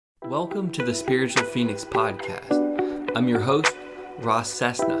Welcome to the Spiritual Phoenix Podcast. I'm your host, Ross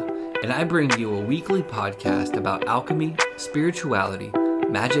Cessna, and I bring you a weekly podcast about alchemy, spirituality,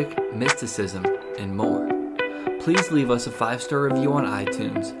 magic, mysticism, and more. Please leave us a 5-star review on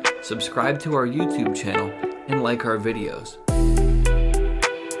iTunes, subscribe to our YouTube channel, and like our videos.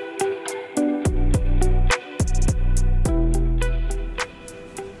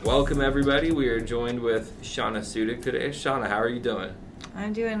 Welcome everybody. We are joined with Shawna Sudyk today. Shawna, how are you doing?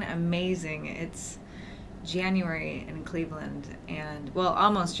 I'm doing amazing. It's January in Cleveland, and well,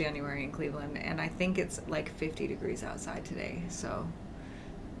 almost January in Cleveland, and I think it's like 50 degrees outside today. So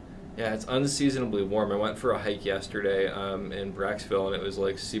yeah, it's unseasonably warm. I went for a hike yesterday in Brecksville, and it was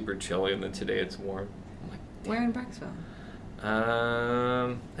like super chilly, and then today it's warm. I'm like, where in Brecksville?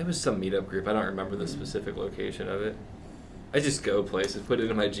 It was some meetup group. I don't remember the specific location of it. I just go places, put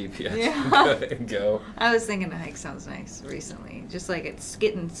it in my GPS, and go. I was thinking a hike sounds nice recently. Just like it's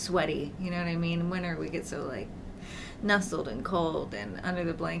getting sweaty, you know what I mean? Winter we get so like nestled and cold and under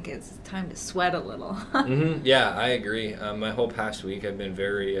the blankets. It's time to sweat a little. Yeah, I agree. My whole past week I've been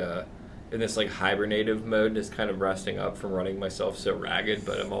very in this like hibernative mode, just kind of resting up from running myself so ragged.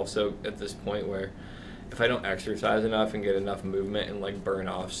 But I'm also at this point where if I don't exercise enough and get enough movement and like burn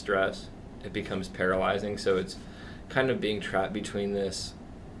off stress, it becomes paralyzing. So it's kind of being trapped between this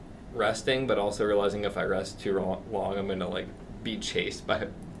resting, but also realizing if I rest too long, I'm gonna like be chased by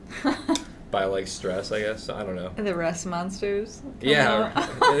like stress, I guess. I don't know. The rest monsters. Yeah,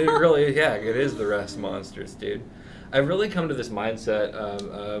 it really, yeah, it is the rest monsters, dude. I've really come to this mindset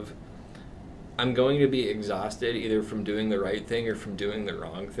of I'm going to be exhausted either from doing the right thing or from doing the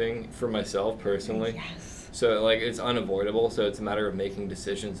wrong thing for myself personally. Yes. So like it's unavoidable. So it's a matter of making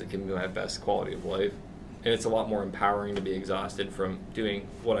decisions that give me my best quality of life. And it's a lot more empowering to be exhausted from doing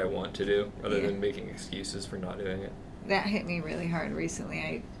what I want to do rather than making excuses for not doing it. That hit me really hard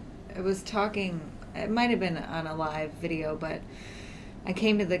recently. I was talking, it might have been on a live video, but I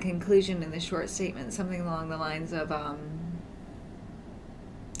came to the conclusion in the short statement, something along the lines of,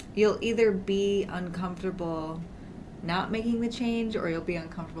 you'll either be uncomfortable not making the change or you'll be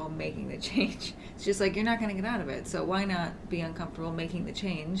uncomfortable making the change. It's just like you're not going to get out of it. So why not be uncomfortable making the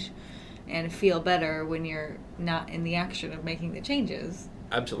change and feel better when you're not in the action of making the changes?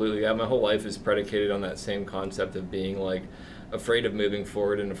 Absolutely. Yeah, my whole life is predicated on that same concept of being like afraid of moving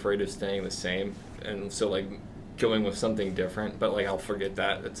forward and afraid of staying the same. And so like going with something different, but like I'll forget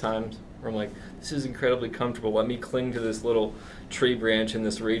that at times where I'm like, this is incredibly comfortable. Let me cling to this little tree branch in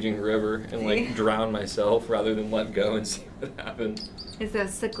this raging river and like drown myself rather than let go and see what happens. It's that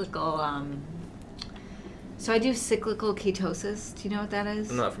cyclical, so I do cyclical ketosis. Do you know what that is?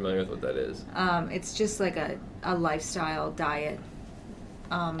 I'm not familiar with what that is. It's just like a lifestyle diet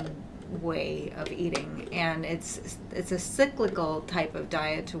way of eating, and it's a cyclical type of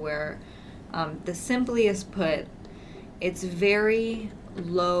diet to where the simplest put, it's very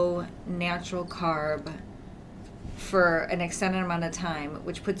low natural carb for an extended amount of time,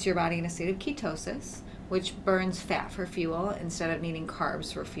 which puts your body in a state of ketosis, which burns fat for fuel instead of needing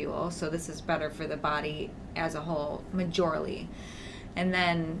carbs for fuel. So this is better for the body as a whole, majorly. And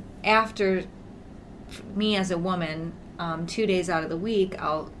then after, me as a woman, 2 days out of the week,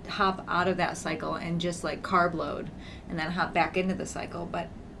 I'll hop out of that cycle and just like carb load and then hop back into the cycle. But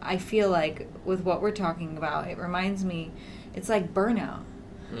I feel like with what we're talking about, it reminds me, it's like burnout.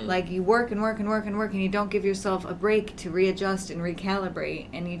 Like you work and work and work and work and you don't give yourself a break to readjust and recalibrate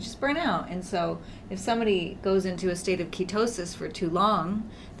and you just burn out. And so if somebody goes into a state of ketosis for too long,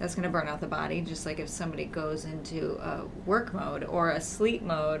 that's going to burn out the body, just like if somebody goes into a work mode or a sleep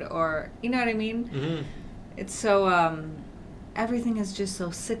mode or, you know what I mean? Mm-hmm. It's so, everything is just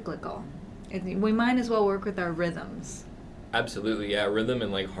so cyclical. We might as well work with our rhythms. Absolutely, yeah. Rhythm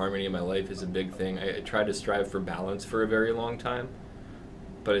and like harmony in my life is a big thing. I tried to strive for balance for a very long time,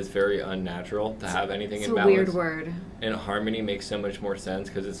 but it's very unnatural to have anything in balance. It's a weird word. And harmony makes so much more sense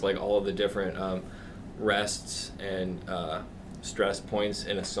because it's like all of the different rests and stress points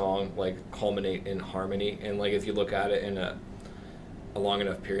in a song like culminate in harmony. And like if you look at it in a long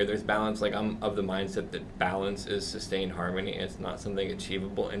enough period, there's balance. Like I'm of the mindset that balance is sustained harmony. It's not something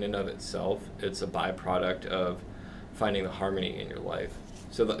achievable in and of itself. It's a byproduct of finding the harmony in your life.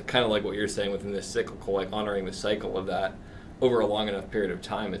 So kind of like what you're saying within this cyclical, like honoring the cycle of that over a long enough period of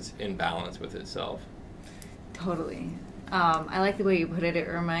time, it's in balance with itself. Totally. I like the way you put it. It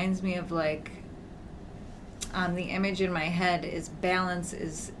reminds me of like, the image in my head is balance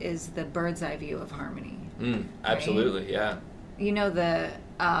is the bird's eye view of harmony. Absolutely, right? Yeah. You know the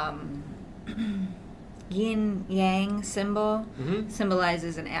yin yang symbol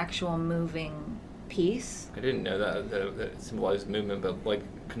symbolizes an actual moving piece. I didn't know that it symbolized movement, but like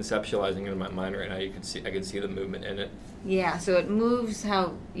conceptualizing it in my mind right now, I could see the movement in it. Yeah, so it moves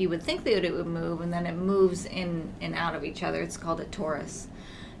how you would think that it would move, and then it moves in and out of each other. It's called a torus.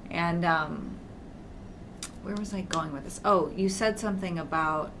 And where was I going with this? Oh, you said something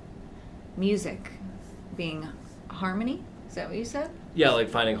about music being harmony. Is that what you said? Yeah, like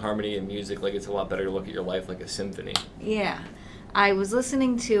finding harmony in music. Like it's a lot better to look at your life like a symphony. Yeah. I was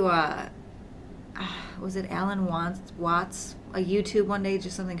listening to, was it Alan Watts, a YouTube one day,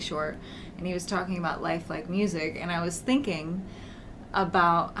 just something short, and he was talking about life like music, and I was thinking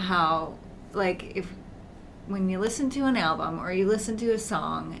about how, like, when you listen to an album or you listen to a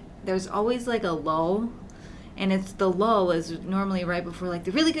song, there's always like a lull, and it's the lull is normally right before like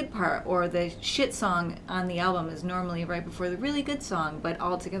the really good part, or the shit song on the album is normally right before the really good song, but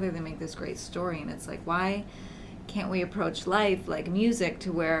all together they make this great story. And it's like, why can't we approach life like music,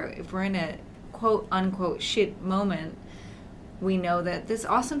 to where if we're in a quote unquote shit moment, we know that this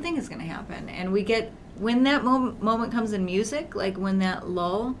awesome thing is going to happen, and we get, when that moment comes in music, like when that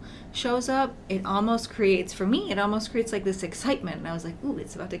lull shows up, it almost creates, for me, it almost creates like this excitement, and I was like, ooh,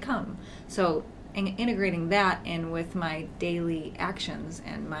 it's about to come. So integrating that in with my daily actions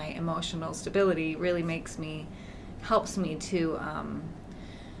and my emotional stability really helps me to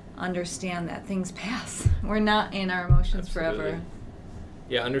understand that things pass. We're not in our emotions forever.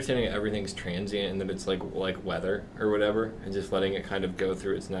 Yeah, understanding that everything's transient and that it's like weather or whatever, and just letting it kind of go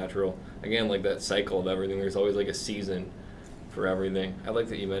through its natural, again, like that cycle of everything. There's always like a season for everything. I like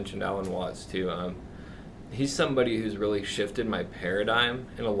that you mentioned Alan Watts too. He's somebody who's really shifted my paradigm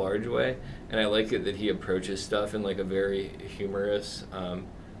in a large way, and I like it that he approaches stuff in like a very humorous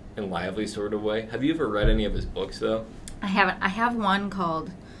and lively sort of way. Have you ever read any of his books though? I haven't. I have one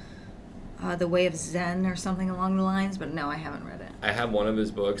called The Way of Zen or something along the lines, but no, I haven't read it. I have one of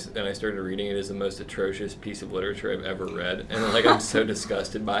his books, and I started reading it. It's the most atrocious piece of literature I've ever read, and like I'm so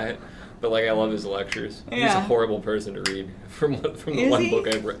disgusted by it. But like I love his lectures. Yeah. He's a horrible person to read. From the one book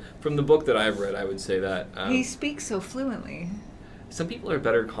I've read, from the book that I've read, I would say that he speaks so fluently. Some people are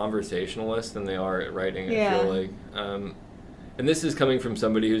better conversationalists than they are at writing. Yeah. I feel like, and this is coming from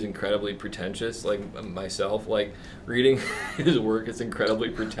somebody who's incredibly pretentious, like myself. Like reading his work is incredibly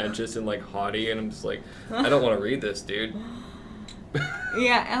pretentious and like haughty, and I'm just like, I don't want to read this, dude.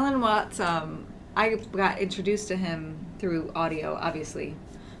 Yeah, Alan Watts, I got introduced to him through audio, obviously,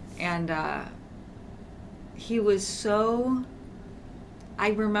 and he was so,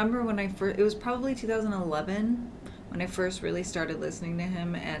 I remember when it was probably 2011 when I first really started listening to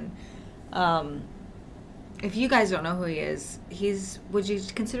him, and if you guys don't know who he is, would you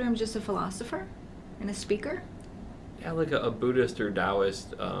consider him just a philosopher and a speaker? Yeah, like a Buddhist or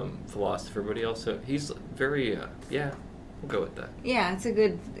Taoist philosopher, but he's very, yeah. We'll go with that. Yeah, it's a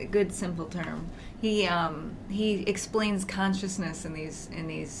good simple term. He explains consciousness in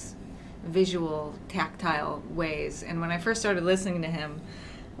these visual, tactile ways. And when I first started listening to him,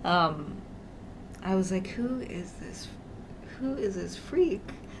 I was like, who is this? Who is this freak?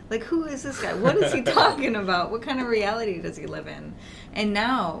 Like, who is this guy? What is he talking about? What kind of reality does he live in? And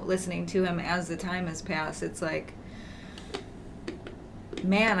now, listening to him as the time has passed, it's like,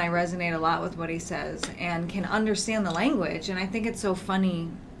 man, I resonate a lot with what he says and can understand the language. And I think it's so funny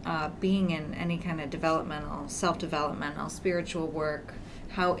being in any kind of developmental, self-developmental, spiritual work,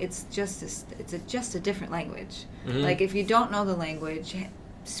 how it's just a different language. Mm-hmm. Like if you don't know the language,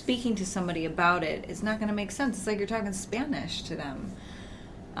 speaking to somebody about it is not going to make sense. It's like you're talking Spanish to them.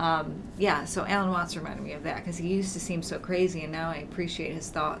 Yeah, so Alan Watts reminded me of that because he used to seem so crazy, and now I appreciate his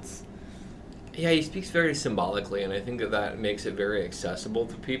thoughts. Yeah, he speaks very symbolically, and I think that makes it very accessible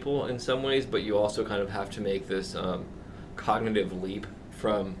to people in some ways, but you also kind of have to make this cognitive leap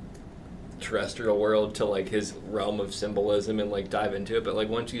from terrestrial world to like his realm of symbolism and like dive into it. But like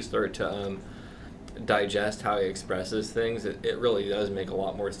once you start to digest how he expresses things, it really does make a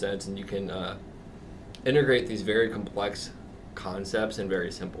lot more sense, and you can integrate these very complex concepts in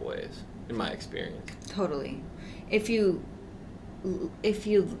very simple ways, in my experience. Totally. If you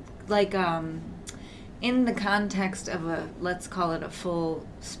like in the context of let's call it a full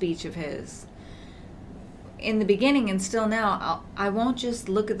speech of his, in the beginning and still now, I won't just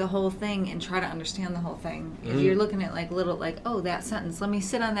look at the whole thing and try to understand the whole thing. Mm-hmm. If you're looking at that sentence, let me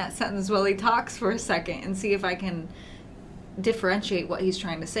sit on that sentence while he talks for a second and see if I can differentiate what he's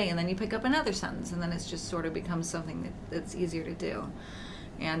trying to say, and then you pick up another sentence, and then it's just sort of becomes something that's easier to do.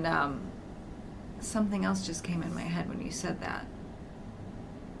 And something else just came in my head when you said that.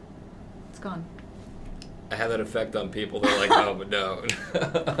 It's gone. I have that effect on people. They're like, oh, but no.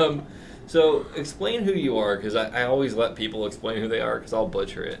 So explain who you are, because I always let people explain who they are, because I'll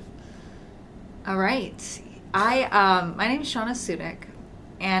butcher it. All right. My name is Shawna Sudyk,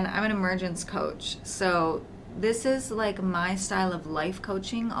 and I'm an emergence coach. So this is like my style of life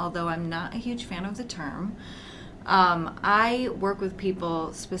coaching, although I'm not a huge fan of the term. I work with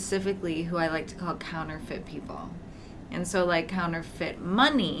people specifically who I like to call counterfeit people. And so like counterfeit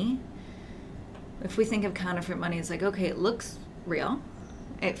money, if we think of counterfeit money, it's like, okay, it looks real,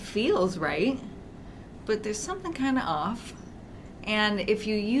 it feels right, but there's something kind of off. And if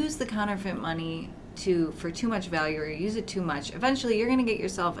you use the counterfeit money for too much value, or you use it too much, eventually you're going to get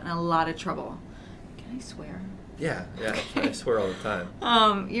yourself in a lot of trouble. Can I swear? Yeah, I swear all the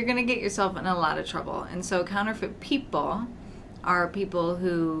time. You're going to get yourself in a lot of trouble. And so counterfeit people are people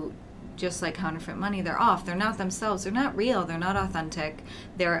who, just like counterfeit money, they're off. They're not themselves. They're not real. They're not authentic.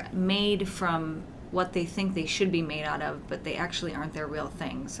 They're made from what they think they should be made out of, but they actually aren't their real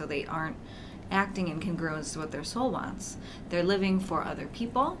thing. So they aren't acting in congruence to what their soul wants. They're living for other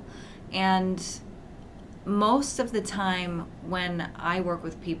people. And most of the time when I work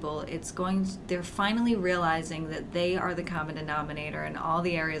with people, they're finally realizing that they are the common denominator in all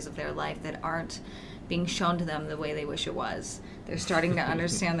the areas of their life that aren't being shown to them the way they wish it was. They're starting to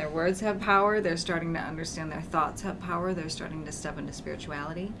understand their words have power. They're starting to understand their thoughts have power. They're starting to step into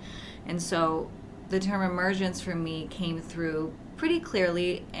spirituality. And so the term emergence for me came through pretty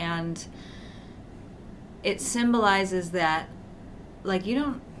clearly, and it symbolizes that, like,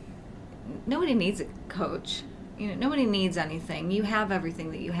 nobody needs a coach. Nobody needs anything. You have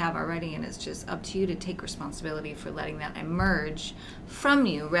everything that you have already, and it's just up to you to take responsibility for letting that emerge from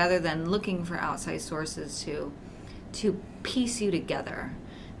you, rather than looking for outside sources to piece you together.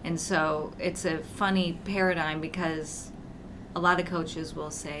 And so it's a funny paradigm, because a lot of coaches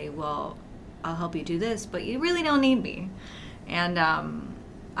will say, well, I'll help you do this, but you really don't need me. And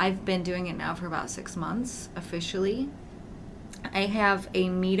I've been doing it now for about 6 months officially. I have a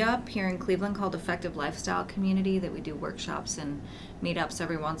meetup here in Cleveland called Effective Lifestyle Community that we do workshops and meetups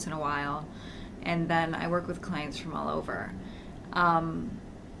every once in a while. And then I work with clients from all over.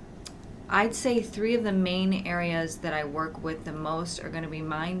 I'd say 3 of the main areas that I work with the most are going to be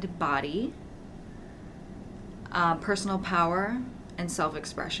mind, body, personal power, and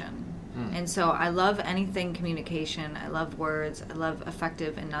self-expression. And so I love anything communication. I love words. I love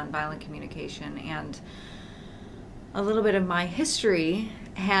effective and nonviolent communication. And a little bit of my history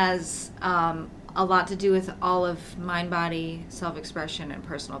has a lot to do with all of mind, body, self-expression, and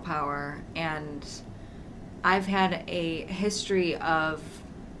personal power. And I've had a history of,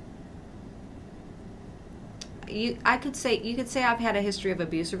 you could say I've had a history of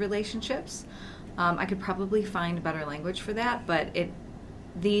abusive relationships. I could probably find better language for that, but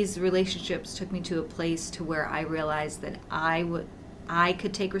these relationships took me to a place to where I realized that I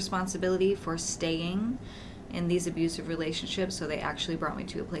could take responsibility for staying in these abusive relationships. So they actually brought me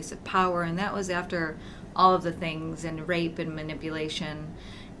to a place of power, and that was after all of the things and rape and manipulation.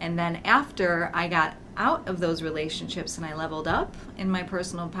 And then after I got out of those relationships and I leveled up in my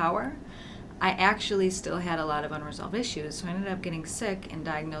personal power, I actually still had a lot of unresolved issues. So I ended up getting sick and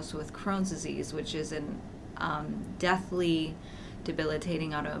diagnosed with Crohn's disease, which is an deathly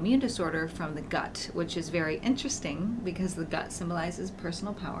debilitating autoimmune disorder from the gut, which is very interesting because the gut symbolizes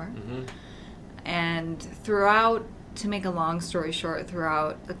personal power. Mm-hmm. And to make a long story short,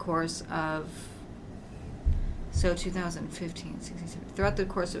 throughout the course of 2015, 16, throughout the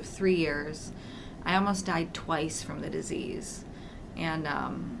course of 3 years, I almost died twice from the disease. And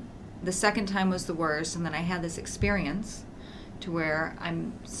the second time was the worst, and then I had this experience to where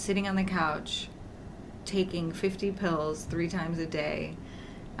I'm sitting on the couch taking 50 pills 3 times a day.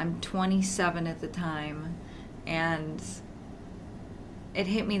 I'm 27 at the time, and it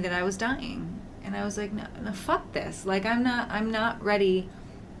hit me that I was dying. And I was like, no, fuck this. Like, I'm not ready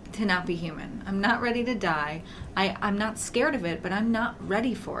to not be human. I'm not ready to die. I'm not scared of it, but I'm not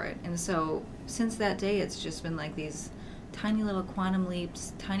ready for it. And so since that day, it's just been like these tiny little quantum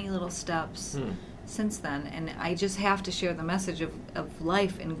leaps, tiny little steps since then. And I just have to share the message of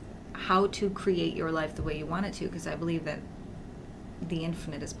life and how to create your life the way you want it to, because I believe that the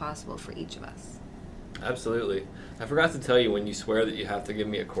infinite is possible for each of us. Absolutely. I forgot to tell you, when you swear, that you have to give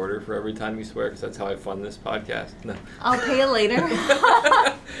me a quarter for every time you swear, because that's how I fund this podcast. No. I'll pay you later.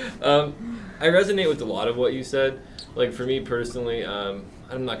 I resonate with a lot of what you said. Like, for me personally, I'm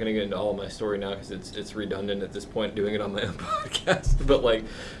not going to get into all of my story now because it's redundant at this point doing it on my own podcast. But, like,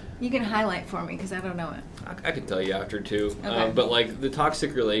 you can highlight for me because I don't know it. I can tell you after too. Okay. But, like, the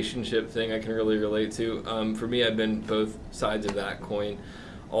toxic relationship thing I can really relate to. For me, I've been both sides of that coin.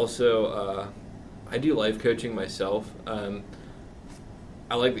 Also, I do life coaching myself.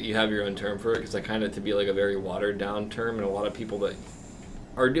 I like that you have your own term for it, because I kind of to be like a very watered down term, and a lot of people that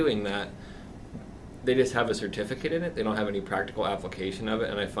are doing that they just have a certificate in it. They don't have any practical application of it,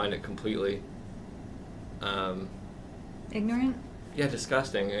 and I find it completely ignorant. Yeah,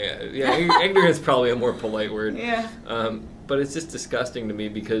 disgusting. Yeah, ignorance is probably a more polite word. Yeah. But it's just disgusting to me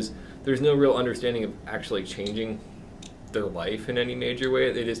because there's no real understanding of actually changing their life in any major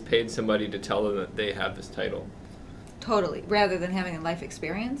way. They just paid somebody to tell them that they have this title. Totally. Rather than having a life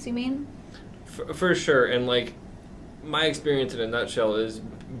experience, you mean? For sure. And like, my experience in a nutshell is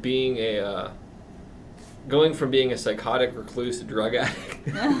being going from being a psychotic recluse drug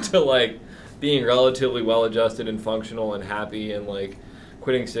addict to like being relatively well-adjusted and functional and happy and like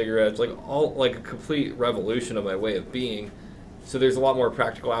quitting cigarettes, like all like a complete revolution of my way of being. So there's a lot more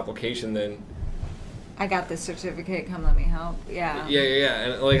practical application than I got this certificate, come let me help. Yeah. Yeah.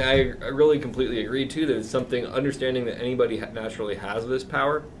 And like I really completely agree too that it's something, understanding that anybody naturally has this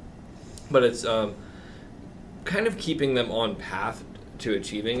power, but it's kind of keeping them on path to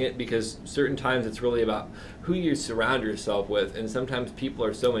achieving it, because certain times it's really about who you surround yourself with, and sometimes people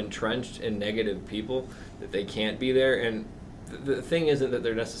are so entrenched in negative people that they can't be there. And the thing isn't that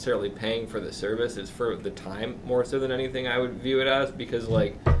they're necessarily paying for the service, it's for the time more so than anything. I would view it as, because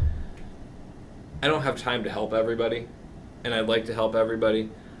like I don't have time to help everybody, and I'd like to help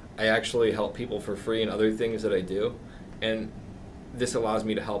everybody. I actually help people for free in other things that I do, and this allows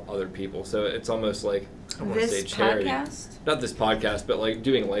me to help other people. So it's almost like, I don't want to say charity. Podcast? Not this podcast, but like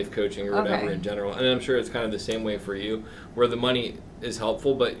doing life coaching or whatever in general. And I'm sure it's kind of the same way for you, where the money is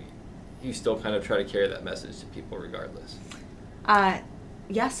helpful, but you still kind of try to carry that message to people regardless.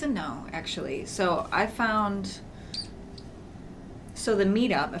 Yes and no, actually. So I found, the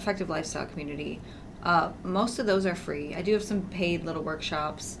meetup, Effective Lifestyle Community, most of those are free. I do have some paid little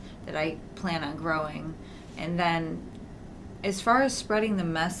workshops that I plan on growing. And then as far as spreading the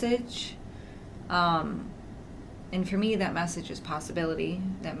message, and for me that message is possibility.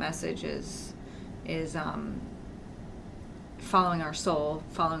 That message is following our soul,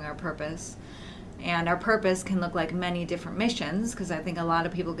 following our purpose. And our purpose can look like many different missions, because I think a lot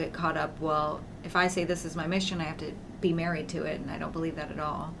of people get caught up, well, if I say this is my mission, I have to be married to it, and I don't believe that at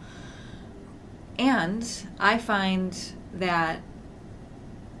all. And I find that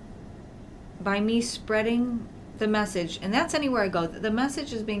by me spreading the message, and that's anywhere I go, the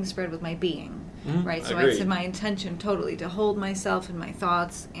message is being spread with my being, right? So it's my intention totally to hold myself and my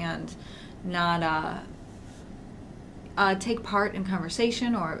thoughts and not take part in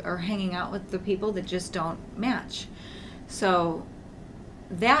conversation or hanging out with the people that just don't match. So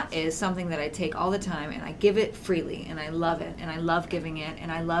that is something that I take all the time, and I give it freely, and I love it, and I love giving it, and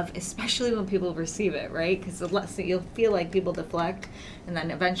I love especially when people receive it, right? Because you'll feel like people deflect, and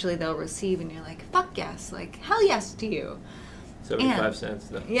then eventually they'll receive, and you're like, fuck yes, like hell yes to you. 75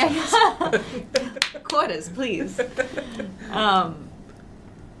 cents. No. Yeah. Quotas, please. And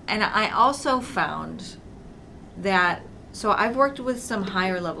I also found that, so I've worked with some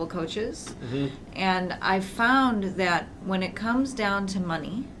higher level coaches, and I've found that when it comes down to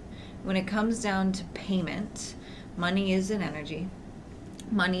money, when it comes down to payment, money is an energy,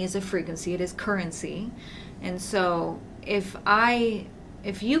 money is a frequency, it is currency. And so if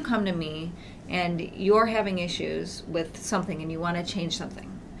you come to me and you're having issues with something and you want to change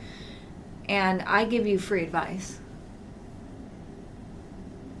something, and I give you free advice,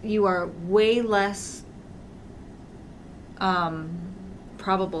 you are way less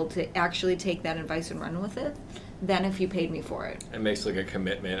probable to actually take that advice and run with it than if you paid me for it. It makes like a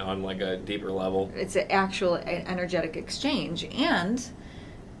commitment on like a deeper level. It's an actual energetic exchange. And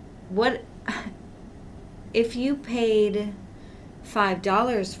what if you paid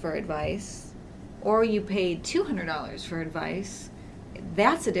 $5 for advice, or you paid $200 for advice?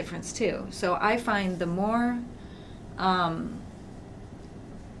 That's a difference too. So I find the more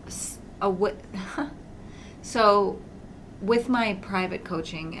so with my private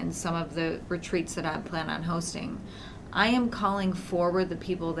coaching and some of the retreats that I plan on hosting, I am calling forward the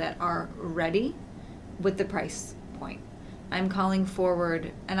people that are ready with the price point. I'm calling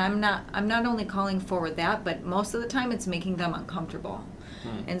forward, and I'm not only calling forward that, but most of the time it's making them uncomfortable.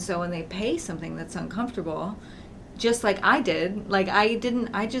 And so when they pay something that's uncomfortable, just like I did, like I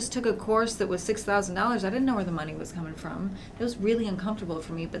just took a course that was $6,000. I didn't know where the money was coming from. It was really uncomfortable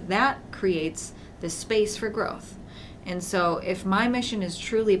for me, but that creates the space for growth. And so if my mission is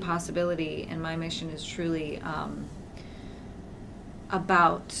truly possibility, and my mission is truly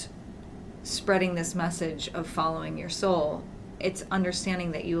about spreading this message of following your soul, it's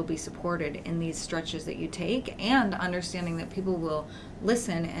understanding that you will be supported in these stretches that you take, and understanding that people will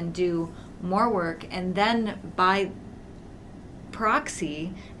listen and do more work, and then by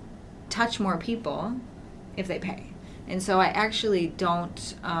proxy touch more people if they pay. And so I actually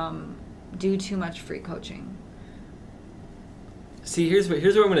don't do too much free coaching. See, here's where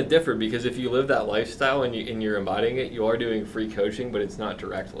I'm going to differ, because if you live that lifestyle and you're embodying it, you are doing free coaching, but it's not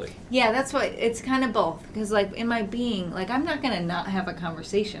directly. Yeah, that's what, it's kind of both. Because, like, in my being, like, I'm not going to not have a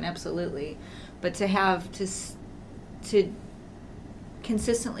conversation, absolutely. But to have to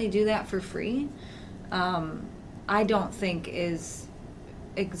consistently do that for free, I don't think is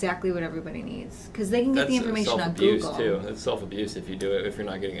exactly what everybody needs, because they can get the information on Google. That's self-abuse too. That's self-abuse if you do it, if you're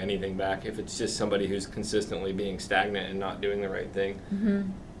not getting anything back. If it's just somebody who's consistently being stagnant and not doing the right thing,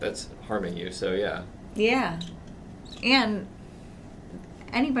 that's harming you. So yeah, and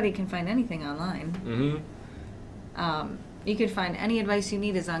anybody can find anything online. You can find any advice you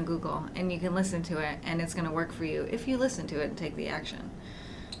need is on Google, and you can listen to it, and it's going to work for you if you listen to it and take the action.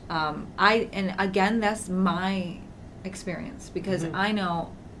 And again, that's my experience, because I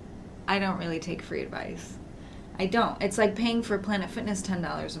know I don't really take free advice. I don't. It's like paying for Planet Fitness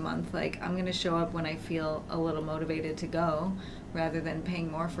 $10 a month. Like, I'm going to show up when I feel a little motivated to go, rather than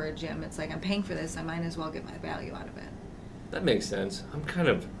paying more for a gym. It's like, I'm paying for this, I might as well get my value out of it. That makes sense.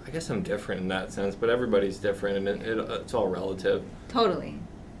 I guess I'm different in that sense, but everybody's different, and it's all relative. Totally.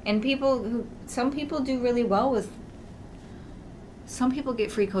 And some people do really well with, some people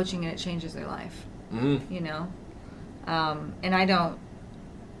get free coaching and it changes their life. You know? And I don't,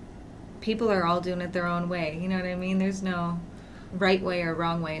 people are all doing it their own way. You know what I mean? There's no right way or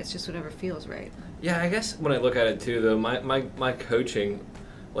wrong way. It's just whatever feels right. Yeah, I guess when I look at it too, though, my coaching,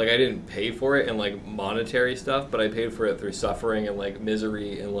 like, I didn't pay for it in, like, monetary stuff, but I paid for it through suffering and, like,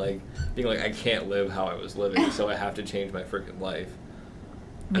 misery and, like, being like, I can't live how I was living, so I have to change my freaking life.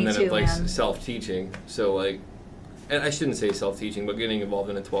 And then it's, like, self-teaching. So, like, and I shouldn't say self-teaching, but getting involved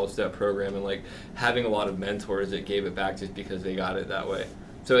in a 12-step program and, like, having a lot of mentors that gave it back just because they got it that way.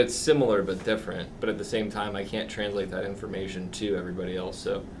 So it's similar but different, but at the same time, I can't translate that information to everybody else,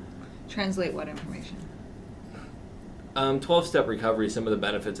 so. Translate what information? 12-step recovery, some of the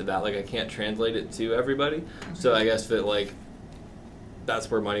benefits of that, like, I can't translate it to everybody. So I guess that, like, that's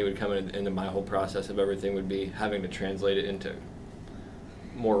where money would come into my whole process of everything, would be having to translate it into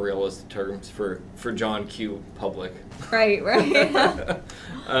more realistic terms for John Q. Public. Right.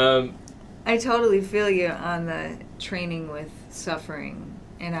 I totally feel you on the training with suffering,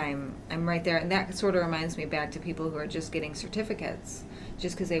 and I'm right there. And that sort of reminds me back to people who are just getting certificates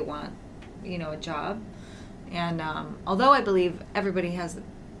just because they want, a job. And although I believe everybody has the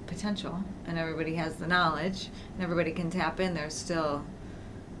potential and everybody has the knowledge and everybody can tap in, there's still,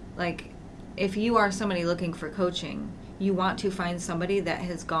 like, if you are somebody looking for coaching, you want to find somebody that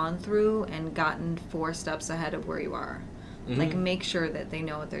has gone through and gotten 4 steps ahead of where you are. Like, make sure that they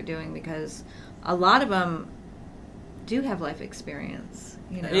know what they're doing, because a lot of them do have life experience.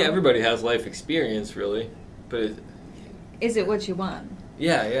 Yeah, everybody has life experience, really. But is it what you want?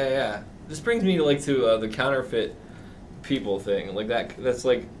 Yeah. This brings me to the counterfeit people thing. Like, that's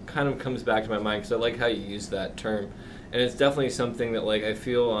like kind of comes back to my mind, because I like how you use that term, and it's definitely something that, like, I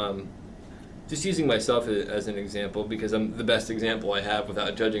feel just using myself as an example, because I'm the best example I have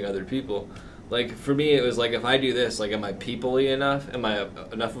without judging other people. Like, for me, it was like, if I do this, like, am I people-y enough? Am I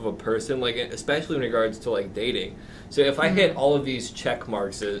enough of a person? Like, especially in regards to, like, dating. So if I hit all of these check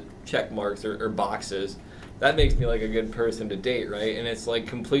marks or boxes, that makes me, like, a good person to date, right? And it's, like,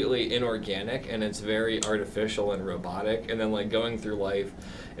 completely inorganic, and it's very artificial and robotic. And then, like, going through life,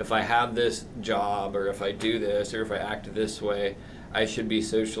 if I have this job, or if I do this, or if I act this way, I should be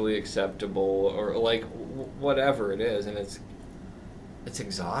socially acceptable, or, like, whatever it is. And it's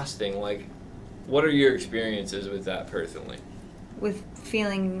exhausting. Like, what are your experiences with that personally? With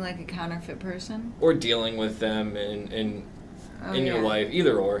feeling like a counterfeit person? Or dealing with them in your life,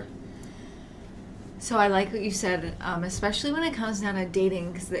 either or. So I like what you said, especially when it comes down to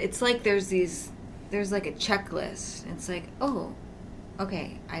dating, because it's like there's like a checklist. It's like, oh,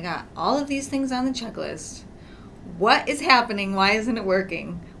 okay, I got all of these things on the checklist. What is happening? Why isn't it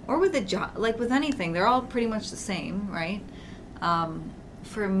working? Or with a job, like with anything, they're all pretty much the same, right?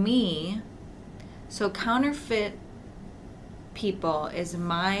 For me, so counterfeit people is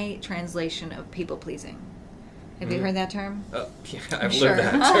my translation of people pleasing. Have you heard that term? Yeah, I've lived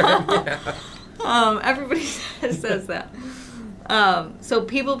that term. Yeah. Everybody says that. So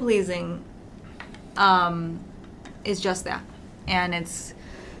people pleasing is just that, and it's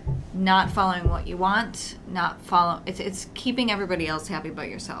not following what you want, it's keeping everybody else happy but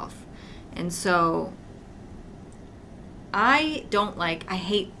yourself. And so I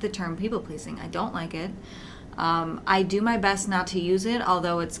hate the term people pleasing. I don't like it. I do my best not to use it,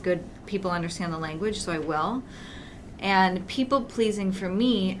 although it's good people understand the language, so I will. And people pleasing for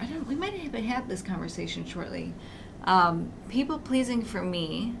me, we might have had this conversation shortly. People pleasing for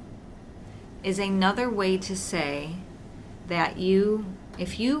me is another way to say that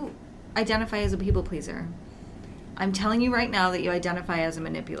if you identify as a people pleaser, I'm telling you right now that you identify as a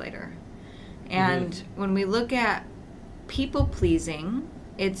manipulator. And when we look at people pleasing,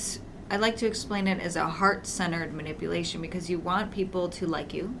 I like to explain it as a heart-centered manipulation, because you want people to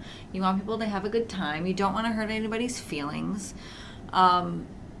like you. You want people to have a good time. You don't want to hurt anybody's feelings. And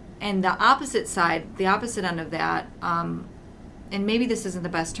the opposite side, the opposite end of that, and maybe this isn't the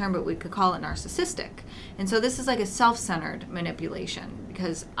best term, but we could call it narcissistic. And so this is like a self-centered manipulation,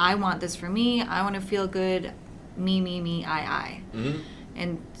 because I want this for me. I want to feel good. Me, I.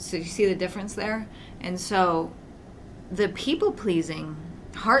 And so you see the difference there? And so the people-pleasing,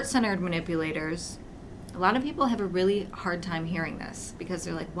 heart-centered manipulators, a lot of people have a really hard time hearing this, because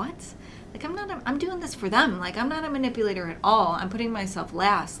they're like, what? Like, I'm doing this for them. Like, I'm not a manipulator at all. I'm putting myself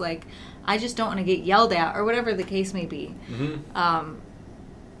last. Like, I just don't want to get yelled at, or whatever the case may be.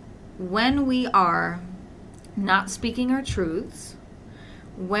 When we are not speaking our truths,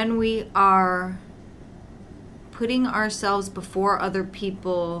 when we are putting ourselves before other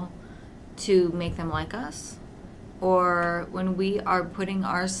people to make them like us, or when we are putting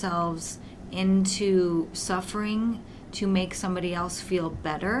ourselves into suffering to make somebody else feel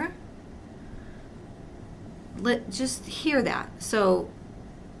better, just hear that. So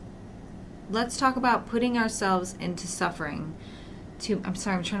let's talk about putting ourselves into suffering I'm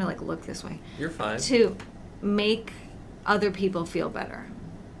sorry, I'm trying to like look this way. You're fine. To make other people feel better.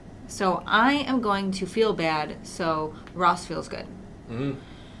 So I am going to feel bad so Ross feels good.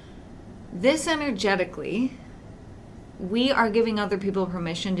 This energetically, we are giving other people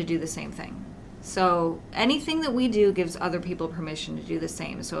permission to do the same thing. So anything that we do gives other people permission to do the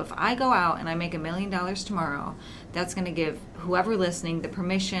same. So if I go out and I make $1 million tomorrow, that's going to give whoever listening the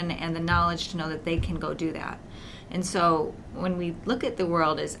permission and the knowledge to know that they can go do that. And so when we look at the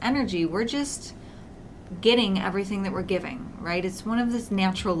world as energy, we're just getting everything that we're giving, right? It's one of the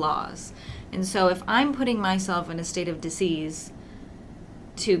natural laws. And so if I'm putting myself in a state of disease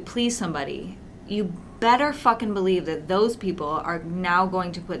to please somebody, you better fucking believe that those people are now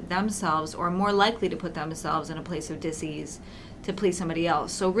going to put themselves, or more likely to put themselves, in a place of disease to please somebody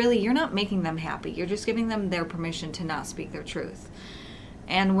else. So really, you're not making them happy. You're just giving them their permission to not speak their truth.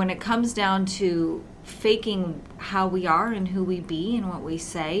 And when it comes down to faking how we are and who we be and what we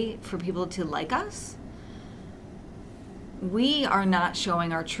say for people to like us, we are not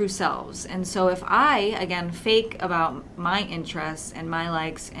showing our true selves. And so if I, again, fake about my interests and my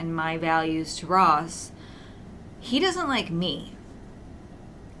likes and my values to Ross, he doesn't like me.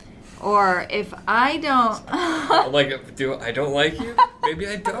 Or if I don't... I don't like you? Maybe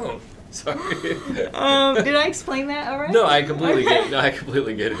I don't. Sorry. Did I explain that already? No, I completely get it. No, I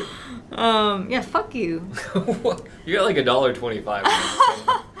completely get it. Yeah, fuck you. You got like $1.25.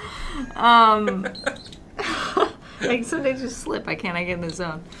 Like, so they just slip. I get in the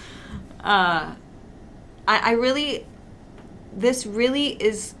zone. This really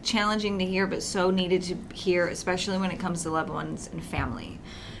is challenging to hear, but so needed to hear, especially when it comes to loved ones and family.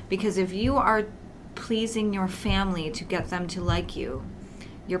 Because if you are pleasing your family to get them to like you,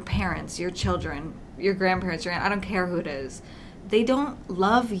 your parents, your children, your grandparents, I don't care who it is, they don't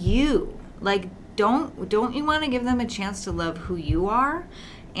love you. Like, don't you want to give them a chance to love who you are?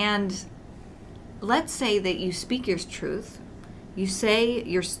 And let's say that you speak your truth. You say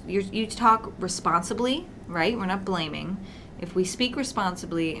you talk responsibly, right? We're not blaming. If we speak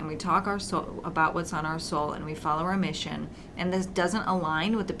responsibly and we talk our soul about what's on our soul and we follow our mission, and this doesn't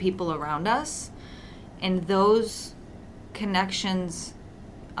align with the people around us, and those connections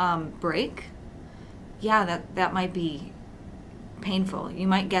break, yeah, that might be painful. You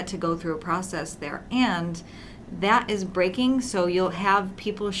might get to go through a process there, and that is breaking, so you'll have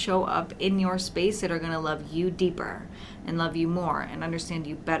people show up in your space that are going to love you deeper and love you more and understand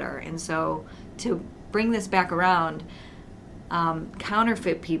you better. And so to bring this back around,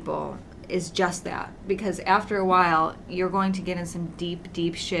 counterfeit people is just that, because after a while you're going to get in some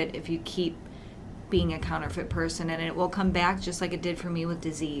deep shit if you keep being a counterfeit person, and it will come back just like it did for me with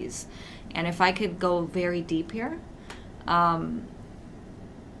disease. And if I could go very deep here,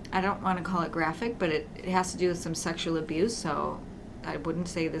 I don't want to call it graphic, but it has to do with some sexual abuse, so I wouldn't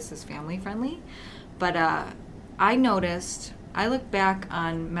say this is family friendly. But I look back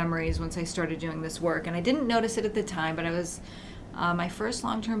on memories once I started doing this work, and I didn't notice it at the time, but I was my first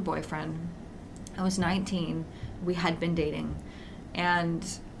long-term boyfriend. I was 19. We had been dating. And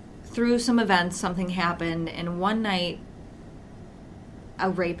through some events, something happened, and one night a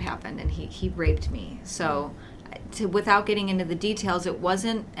rape happened, and he raped me. So without getting into the details, it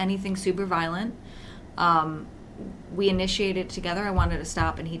wasn't anything super violent. We initiated it together. I wanted to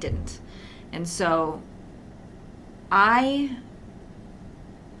stop, and he didn't. And so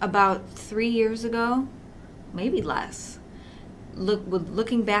about 3 years ago, maybe less,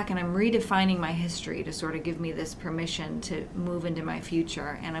 looking back, and I'm redefining my history to sort of give me this permission to move into my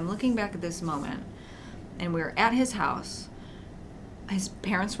future. And I'm looking back at this moment, and we were at his house. His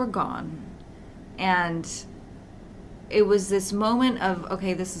parents were gone. And it was this moment of,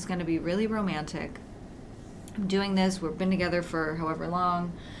 okay, this is going to be really romantic. I'm doing this. We've been together for however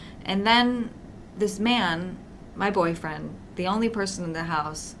long. And then this man, my boyfriend, the only person in the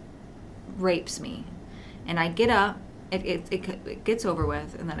house, rapes me. And I get up. It gets over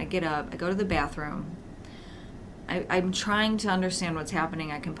with. And then I get up. I go to the bathroom. I'm trying to understand what's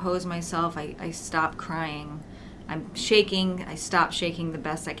happening. I compose myself. I stop crying. I'm shaking. I stop shaking the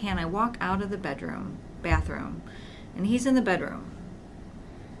best I can. I walk out of the bathroom, and he's in the bedroom.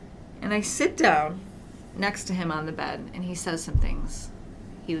 And I sit down next to him on the bed, and he says some things.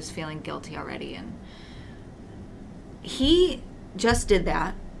 He was feeling guilty already, and he just did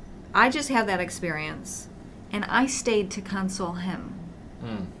that. I just had that experience, and I stayed to console him.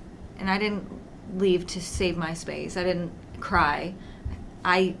 And I didn't leave to save my space. I didn't cry.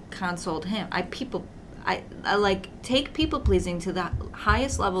 I consoled him. I like take people pleasing to the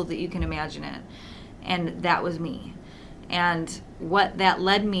highest level that you can imagine it, and that was me. And what that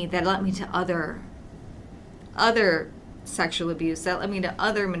led me to other sexual abuse, that led me to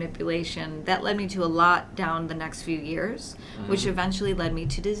other manipulation, that led me to a lot down the next few years, which eventually led me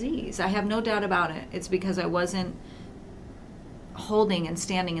to disease. I have no doubt about it. It's because I wasn't holding and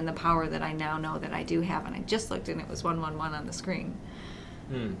standing in the power that I now know that I do have. And I just looked, and it was 111 on the screen.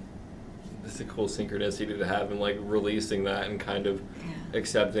 It's a cool synchronicity to have, and like releasing that and kind of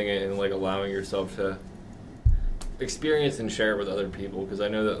accepting it, and like allowing yourself to experience and share with other people, because I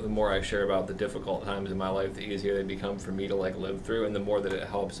know that the more I share about the difficult times in my life, the easier they become for me to like live through, and the more that it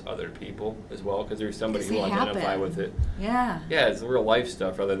helps other people as well, because there's somebody who will identify with it. Yeah, it's real life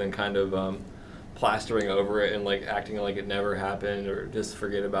stuff rather than kind of plastering over it and like acting like it never happened or just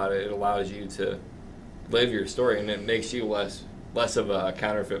forget about it. It allows you to live your story, and it makes you less of a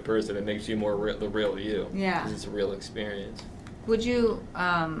counterfeit person. It makes you more the real you. Yeah, because it's a real experience. Would you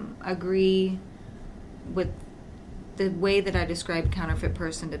agree with the way that I described counterfeit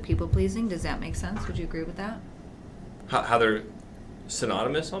person to people pleasing? Does that make sense? Would you agree with that? How they're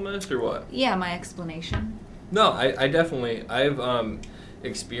synonymous almost, or what? Yeah, my explanation. No, I definitely, I've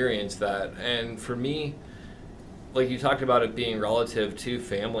experienced that, and for me, like you talked about it being relative to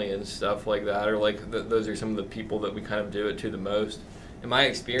family and stuff like that, or like those are some of the people that we kind of do it to the most. In my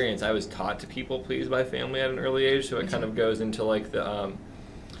experience, I was taught to people please by family at an early age, so it kind of goes into like the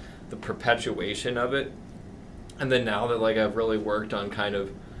perpetuation of it. And then now that like I've really worked on kind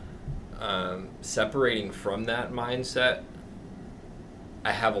of separating from that mindset,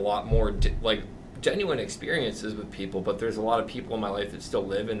 I have a lot more like genuine experiences with people, but there's a lot of people in my life that still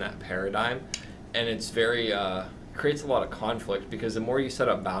live in that paradigm, and it's very creates a lot of conflict, because the more you set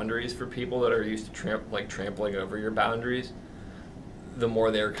up boundaries for people that are used to trampling over your boundaries, the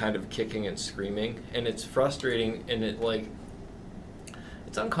more they're kind of kicking and screaming, and it's frustrating, and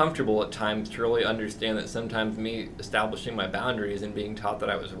it's uncomfortable at times to really understand that sometimes me establishing my boundaries and being taught that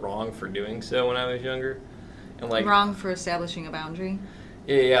I was wrong for doing so when I was younger, and like wrong for establishing a boundary.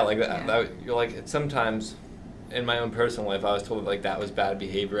 You're like sometimes in my own personal life, I was told that like that was bad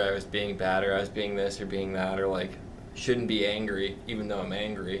behavior, I was being bad, or I was being this or being that, or like shouldn't be angry even though I'm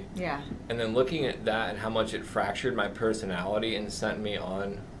angry. Yeah. And then looking at that and how much it fractured my personality and sent me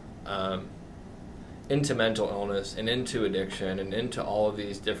on into mental illness and into addiction and into all of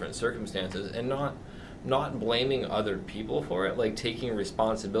these different circumstances, and not blaming other people for it, like taking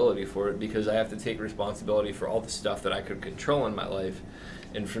responsibility for it, because I have to take responsibility for all the stuff that I could control in my life.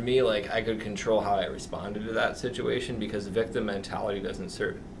 And for me, like, I could control how I responded to that situation, because victim mentality doesn't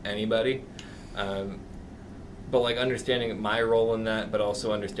serve anybody. But like understanding my role in that, but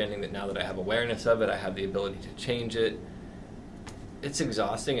also understanding that now that I have awareness of it, I have the ability to change it. It's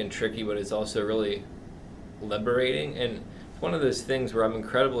exhausting and tricky, but it's also really liberating. And it's one of those things where I'm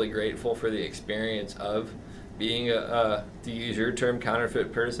incredibly grateful for the experience of being to use your term,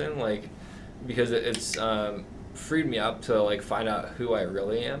 counterfeit person, like, because it's freed me up to like find out who I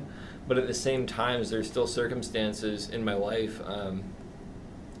really am. But at the same time, there's still circumstances in my life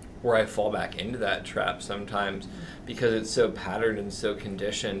where I fall back into that trap sometimes, because it's so patterned and so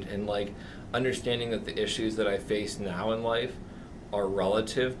conditioned, and like understanding that the issues that I face now in life are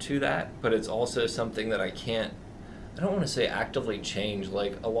relative to that, but it's also something that I don't want to say actively change.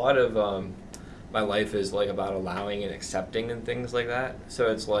 Like a lot of my life is like about allowing and accepting and things like that.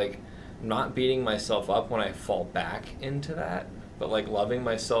 So it's like not beating myself up when I fall back into that, but like loving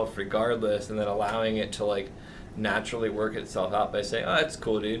myself regardless, and then allowing it to like naturally work itself out by saying, oh, it's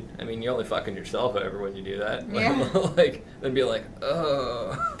cool, dude. I mean, you're only fucking yourself over when you do that. Yeah. Like, then be like,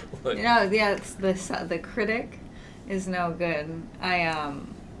 oh. Like, Yeah, it's the critic is no good.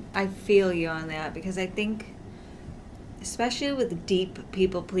 I feel you on that, because I think, especially with deep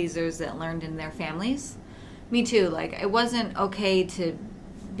people pleasers that learned in their families, me too, like, it wasn't okay to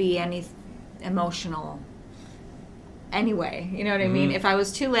be any emotional anyway, you know what I mean? If I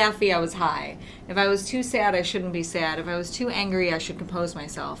was too laughy, I was high. If I was too sad, I shouldn't be sad. If I was too angry, I should compose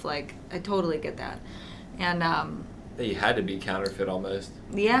myself. Like, I totally get that. And you had to be counterfeit almost.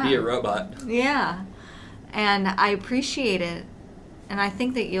 Yeah. Be a robot. Yeah. And I appreciate it. And I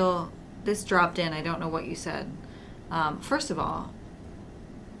think that this dropped in, I don't know what you said. First of all,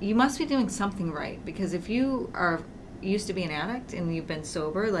 you must be doing something right, because if you are used to be an addict and you've been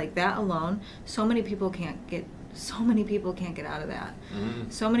sober, like that alone, so many people can't get out of that.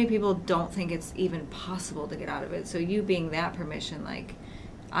 So many people don't think it's even possible to get out of it. So you being that permission, like,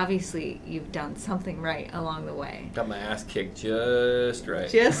 obviously you've done something right along the way. Got my ass kicked just right.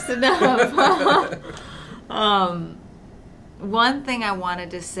 Just enough. One thing I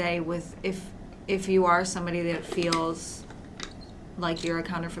wanted to say with if you are somebody that feels like you're a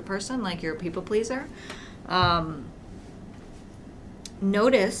counterfeit person, like you're a people pleaser,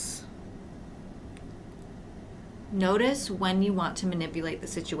 notice when you want to manipulate the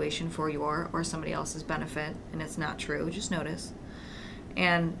situation for your or somebody else's benefit, and it's not true. Just notice.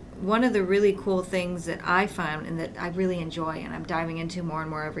 And one of the really cool things that I found and that I really enjoy and I'm diving into more and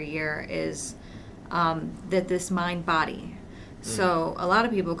more every year is that this mind-body. So a lot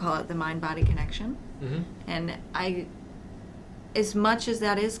of people call it the mind-body connection. And as much as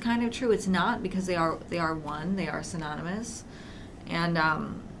that is kind of true, it's not, because they are one, they are synonymous. And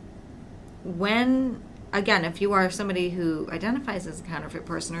when, again, if you are somebody who identifies as a counterfeit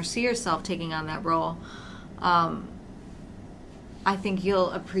person or see yourself taking on that role, I think you'll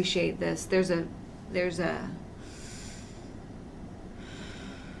appreciate this. There's a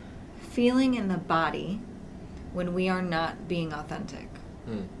feeling in the body when we are not being authentic.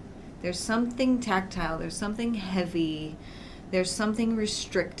 There's something tactile, there's something heavy, there's something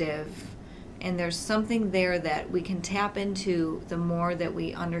restrictive, and there's something there that we can tap into the more that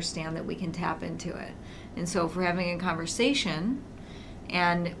we understand that we can tap into it. And so if we're having a conversation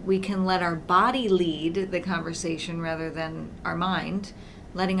and we can let our body lead the conversation rather than our mind,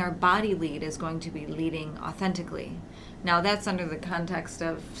 letting our body lead is going to be leading authentically. Now that's under the context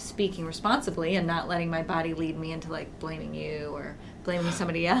of speaking responsibly and not letting my body lead me into like blaming you or blaming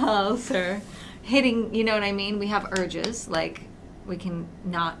somebody else or hitting, you know what I mean? We have urges, like we can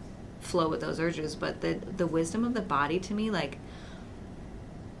not flow with those urges, but the wisdom of the body to me, like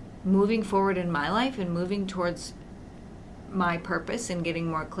moving forward in my life and moving towards my purpose and getting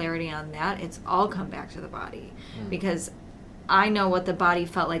more clarity on that, it's all come back to the body. Because I know what the body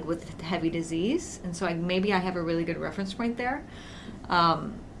felt like with heavy disease, and so maybe I have a really good reference point there.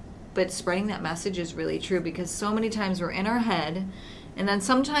 But spreading that message is really true, because so many times we're in our head, and then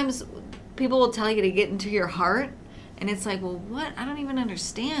sometimes people will tell you to get into your heart, and it's like, well, what? I don't even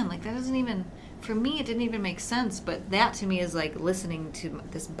understand. Like, that doesn't even, for me, it didn't even make sense. But that to me is like listening to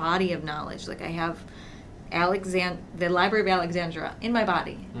this body of knowledge. Like, I have the Library of Alexandria in my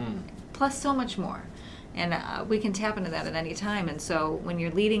body, plus so much more. And we can tap into that at any time. And so when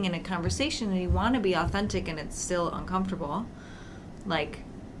you're leading in a conversation and you want to be authentic and it's still uncomfortable, like,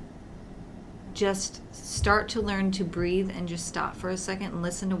 just start to learn to breathe and just stop for a second and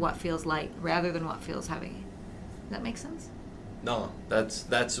listen to what feels light rather than what feels heavy. Does that make sense? No,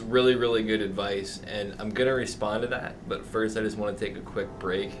 that's really, really good advice. And I'm going to respond to that. But first, I just want to take a quick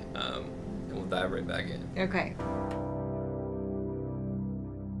break, and we'll dive right back in. Okay.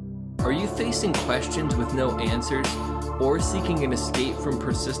 Are you facing questions with no answers or seeking an escape from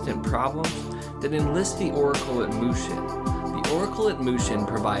persistent problems? Then enlist the Oracle at Mushin. The Oracle at Mushin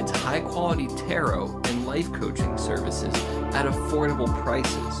provides high-quality tarot and life coaching services at affordable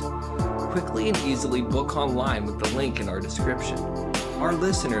prices. Quickly and easily book online with the link in our description. Our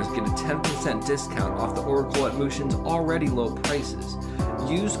listeners get a 10% discount off the Oracle at Mushin's already low prices.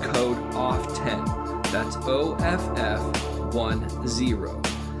 Use code OFF10. That's OFF10.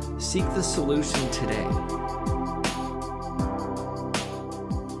 Seek the solution today.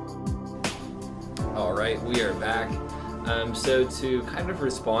 All right, we are back. So to kind of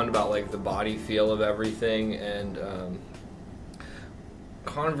respond about like the body feel of everything and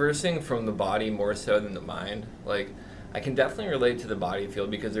conversing from the body more so than the mind, like I can definitely relate to the body feel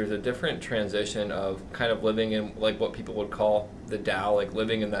because there's a different transition of kind of living in like what people would call the Tao, like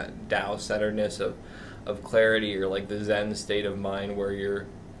living in that Tao centeredness of of clarity, or like the Zen state of mind where you're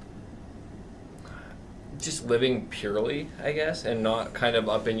just living purely, I guess, and not kind of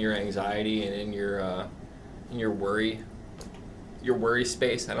up in your anxiety and in your worry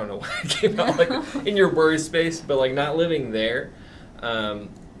space. I don't know why I came out like in your worry space, but like not living there. My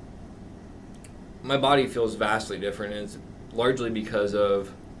body feels vastly different, and it's largely because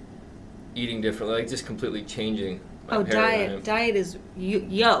of eating differently, like just completely changing my paradigm. Diet is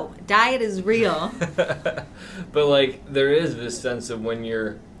diet is real. But like there is this sense of when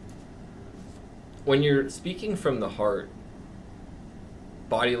you're speaking from the heart,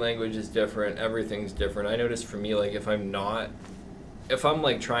 body language is different, everything's different. I notice for me, like if I'm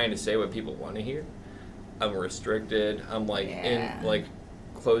like trying to say what people want to hear, I'm restricted. I'm like in like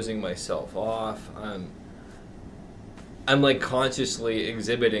closing myself off. I'm like consciously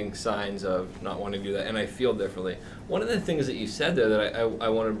exhibiting signs of not wanting to do that, and I feel differently. One of the things that you said there that I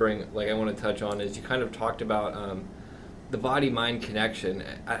want to bring, like I want to touch on, is you kind of talked about the body-mind connection.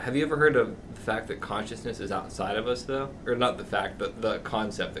 Have you ever heard of the fact that consciousness is outside of us, though? Or not the fact, but the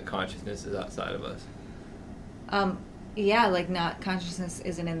concept that consciousness is outside of us? Yeah, like not consciousness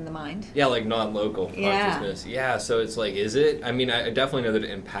isn't in the mind. Yeah, like non-local consciousness. Yeah, so it's like, is it? I mean, I definitely know that it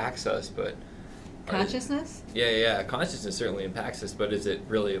impacts us, but... Consciousness? Yeah. Consciousness certainly impacts us, but is it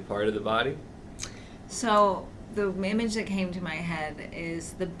really a part of the body? So the image that came to my head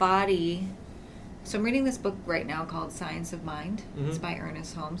is the body. So I'm reading this book right now called Science of Mind. Mm-hmm. It's by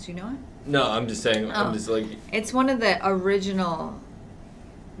Ernest Holmes. Do you know it? No, I'm just saying. I'm just like. It's one of the original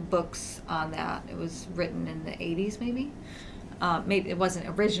books on that. It was written in the 80s, maybe. Maybe it wasn't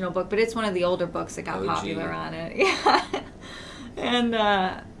an original book, but it's one of the older books that got popular on it. Yeah,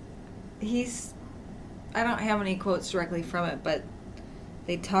 and he's. I don't have any quotes directly from it, but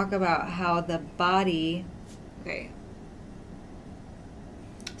they talk about how the body... Okay.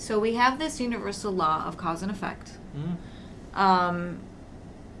 So we have this universal law of cause and effect. Mm.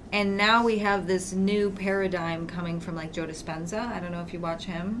 And now we have this new paradigm coming from like Joe Dispenza. I don't know if you watch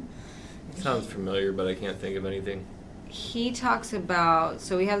him. It sounds familiar, but I can't think of anything. He talks about...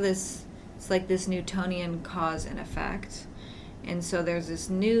 So we have this... It's like this Newtonian cause and effect. And so there's this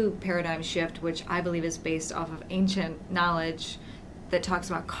new paradigm shift, which I believe is based off of ancient knowledge that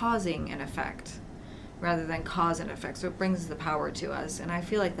talks about causing an effect rather than cause and effect. So it brings the power to us. And I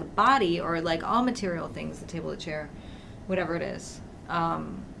feel like the body, or like all material things, the table, the chair, whatever it is,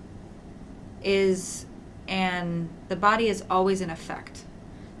 and the body is always an effect.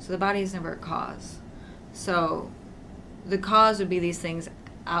 So the body is never a cause. So the cause would be these things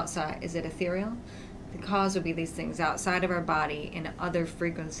outside. Is it ethereal? The cause would be these things outside of our body in other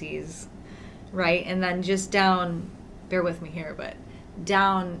frequencies, right? And then just down, bear with me here, but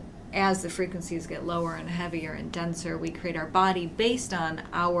down as the frequencies get lower and heavier and denser, we create our body based on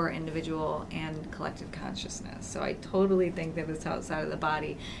our individual and collective consciousness. So I totally think that it's outside of the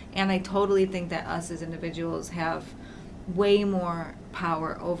body. And I totally think that us as individuals have way more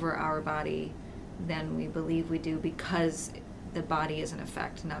power over our body than we believe we do, because the body is an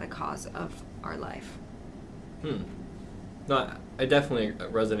effect, not a cause of our life. No, I definitely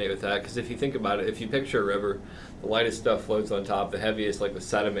resonate with that, because if you think about it, if you picture a river, the lightest stuff floats on top, the heaviest, like the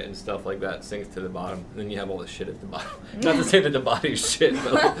sediment and stuff like that, sinks to the bottom, and then you have all the shit at the bottom. Not to say that the body's shit,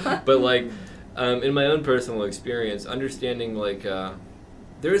 but like, in my own personal experience, understanding like,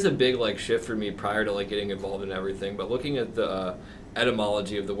 there is a big like shift for me prior to like getting involved in everything, but looking at the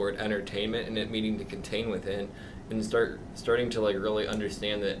etymology of the word entertainment and it meaning to contain within, and starting to like really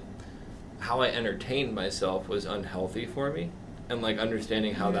understand that how I entertained myself was unhealthy for me, and like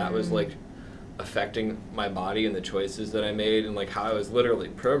understanding how that was like affecting my body and the choices that I made, and like how I was literally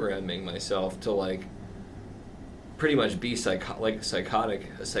programming myself to like pretty much be a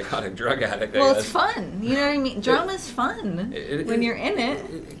psychotic drug addict. Well, it's fun. You know what I mean? Drama's fun when you're in it.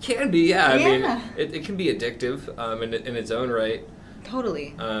 It can be, yeah. I mean, it can be addictive in its own right.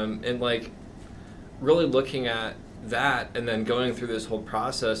 Totally. And like really looking at that, and then going through this whole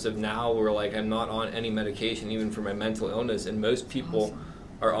process of now we're like, I'm not on any medication even for my mental illness, and most people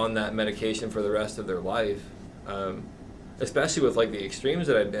are on that medication for the rest of their life, especially with like the extremes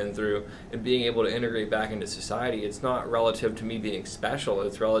that I've been through, and being able to integrate back into society. It's not relative to me being special,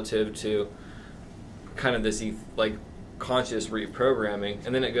 it's relative to kind of this like conscious reprogramming,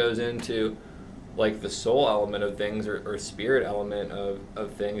 and then it goes into like the soul element of things, or spirit element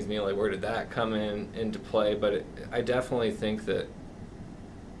of things, and like where did that come into play. But I definitely think that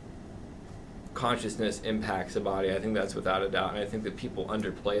consciousness impacts the body. I think that's without a doubt, and I think that people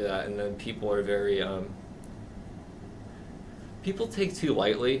underplay that, and then people are very people take too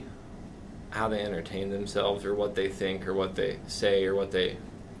lightly how they entertain themselves, or what they think, or what they say, or what they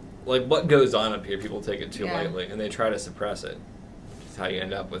like what goes on up here, people take it too Yeah. lightly, and they try to suppress it. It's how you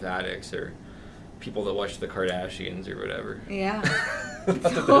end up with addicts or people that watch the Kardashians or whatever. Yeah. Not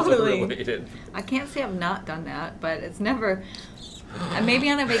that Totally. that's related. I can't say I've not done that, but it's never. Maybe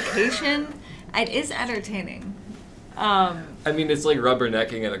on a vacation, it is entertaining. I mean, it's like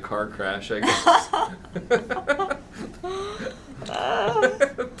rubbernecking in a car crash, I guess.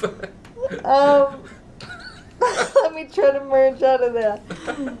 Let me try to merge out of that.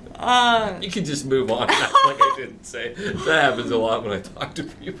 You can just move on, act like I didn't say. That happens a lot when I talk to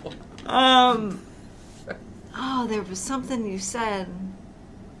people. Oh, there was something you said.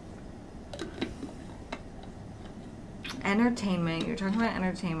 Entertainment. You were talking about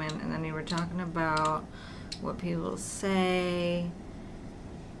entertainment, and then you were talking about what people say.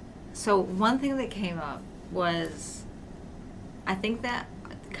 So one thing that came up was, I think that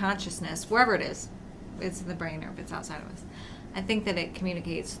consciousness, wherever it is, it's in the brain or if it's outside of us, I think that it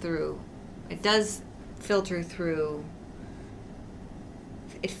communicates through, it does filter through,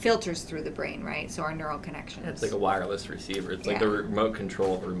 it filters through the brain, right? So our neural connections. It's like a wireless receiver. It's like the remote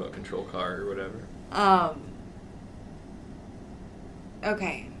control of a remote control car or whatever.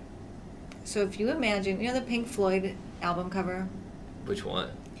 Okay. So if you imagine, you know the Pink Floyd album cover? Which one?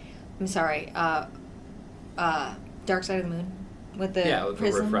 I'm sorry. Dark Side of the Moon? With the with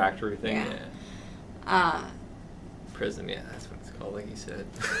prism? the refractory thing. Yeah. Prism, yeah, that's what it's called, like you said.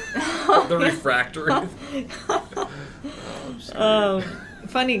 The refractory.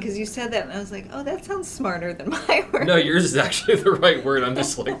 Funny, because you said that, and I was like, oh, that sounds smarter than my word. No, yours is actually the right word. I'm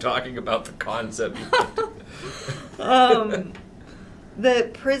just like talking about the concept.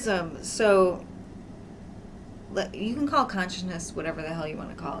 The prism, so you can call consciousness whatever the hell you want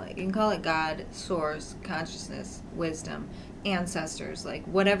to call it. You can call it God, source, consciousness, wisdom, ancestors, like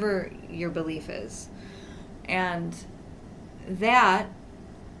whatever your belief is. And that,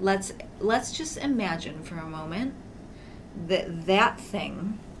 let's just imagine for a moment that that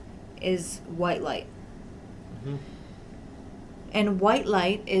thing is white light. Mm-hmm. And white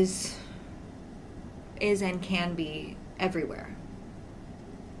light is and can be everywhere.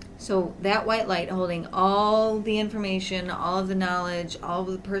 So that white light holding all the information, all of the knowledge, all of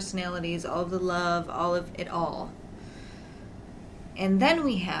the personalities, all of the love, all of it all. And then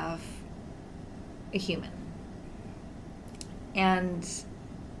we have a human. And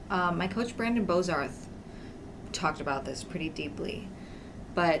my coach Brandon Bozarth talked about this pretty deeply.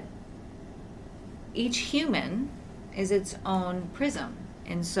 But each human is its own prism.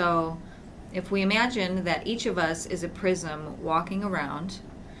 And so if we imagine that each of us is a prism walking around,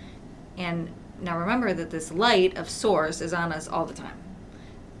 and now remember that this light of source is on us all the time.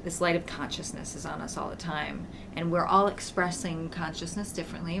 This light of consciousness is on us all the time. And we're all expressing consciousness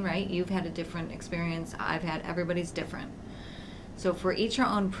differently, right? You've had a different experience. I've had, everybody's different. So if we're each our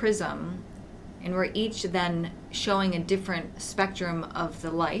own prism, and we're each then showing a different spectrum of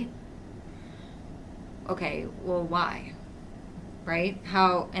the light, okay, well, why? Right?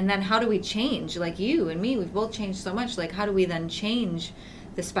 And then how do we change? Like you and me, we've both changed so much. Like, how do we then change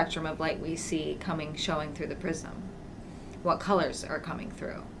the spectrum of light we see showing through the prism? What colors are coming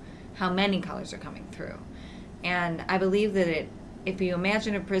through? How many colors are coming through? And I believe that if you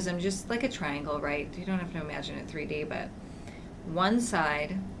imagine a prism just like a triangle, right? You don't have to imagine it 3D, but one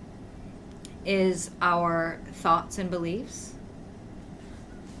side is our thoughts and beliefs.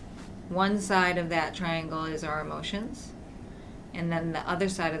 One side of that triangle is our emotions. And then the other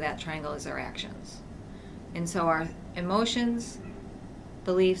side of that triangle is our actions. And so our emotions,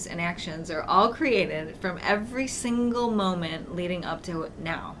 beliefs, and actions are all created from every single moment leading up to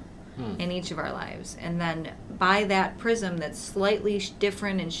now in each of our lives. And then by that prism that's slightly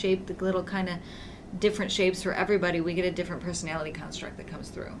different and shaped, the little kind of different shapes for everybody, we get a different personality construct that comes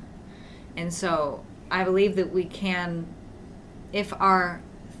through. And so I believe that we can, if our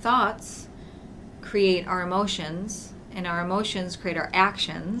thoughts create our emotions, and our emotions create our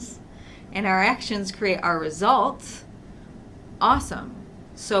actions, and our actions create our results, awesome.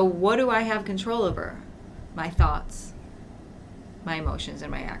 So what do I have control over? My thoughts, my emotions,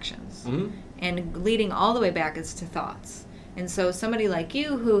 and my actions. Mm-hmm. And leading all the way back is to thoughts. And so somebody like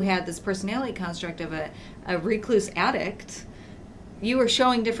you who had this personality construct of a recluse addict, you were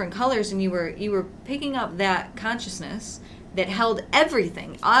showing different colors, and you were picking up that consciousness that held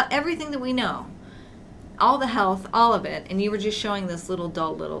everything that we know, all the health, all of it, and you were just showing this little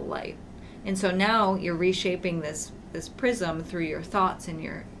dull little light. And so now you're reshaping this prism through your thoughts and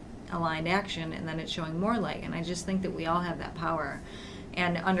your aligned action, and then it's showing more light. And I just think that we all have that power.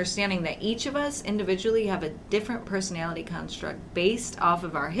 And understanding that each of us individually have a different personality construct based off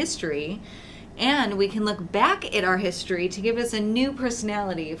of our history And we can look back at our history to give us a new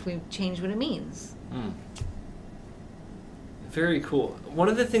personality if we change what it means. Very cool. One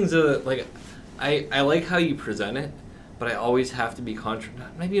of the things that, like, I like how you present it, but I always have to be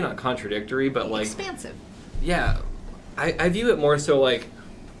maybe not contradictory, but like expansive. Yeah, I view it more so like,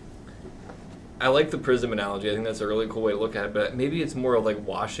 I like the prism analogy. I think that's a really cool way to look at it, but maybe it's more like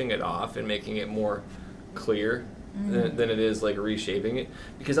washing it off and making it more clear than it is like reshaping it,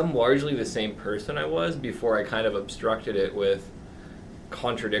 because I'm largely the same person I was before I kind of obstructed it with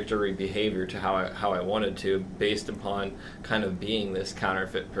contradictory behavior to how I wanted to, based upon kind of being this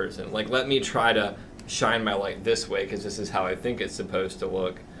counterfeit person. Like, let me try to shine my light this way because this is how I think it's supposed to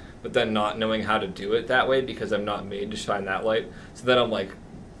look, but then not knowing how to do it that way because I'm not made to shine that light. So then I'm like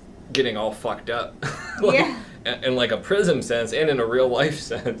getting all fucked up. Like, in like a prism sense and in a real life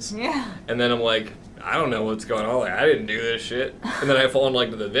sense. Yeah. And then I'm like, I don't know what's going on. Like, I didn't do this shit. And then I fall into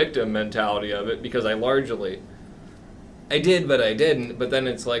like the victim mentality of it because I did, but I didn't. But then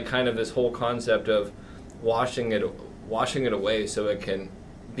it's like kind of this whole concept of washing it away so it can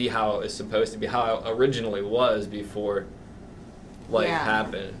be how it's supposed to be, how it originally was before life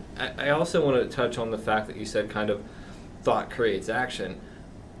happened. I also want to touch on the fact that you said kind of thought creates action.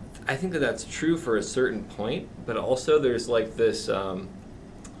 I think that that's true for a certain point, but also there's like this,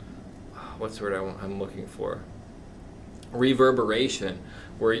 what's the word I'm looking for? Reverberation,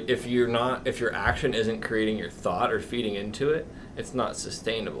 where if your action isn't creating your thought or feeding into it, it's not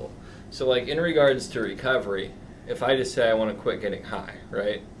sustainable. So like in regards to recovery, if I just say I want to quit getting high,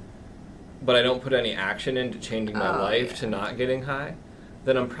 right? But I don't put any action into changing my life to not getting high,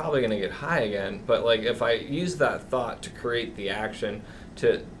 then I'm probably going to get high again. But like if I use that thought to create the action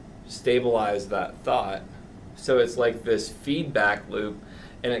to stabilize that thought, so it's like this feedback loop,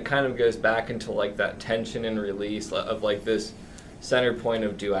 and it kind of goes back into like that tension and release of like this center point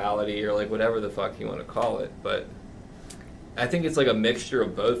of duality, or like whatever the fuck you want to call it. But I think it's like a mixture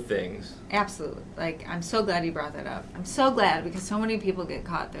of both things. Absolutely. Like, I'm so glad you brought that up. I'm so glad, because so many people get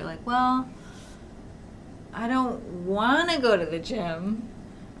caught. They're like, well, I don't want to go to the gym,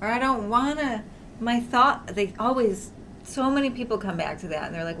 or I don't want to, so many people come back to that,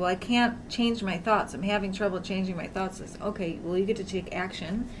 and they're like, well, I can't change my thoughts. I'm having trouble changing my thoughts. It's, okay, well, you get to take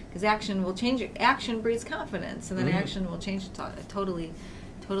action, because action will change it. Action breeds confidence, and then action will change thought. I totally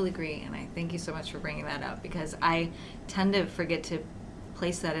agree, and I thank you so much for bringing that up, because I tend to forget to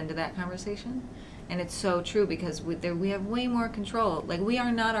place that into that conversation, and it's so true, because we have way more control. Like, we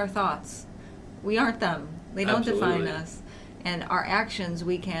are not our thoughts. We aren't them. They don't define us, and our actions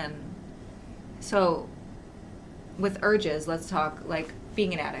we can. So with urges, let's talk like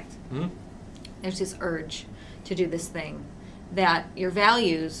being an addict. There's this urge to do this thing that your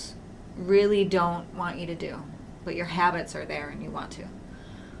values really don't want you to do, but your habits are there and you want to.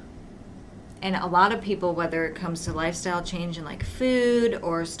 And a lot of people, whether it comes to lifestyle change in like food,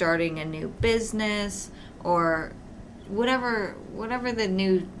 or starting a new business, or whatever the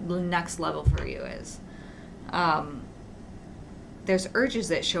new next level for you is, there's urges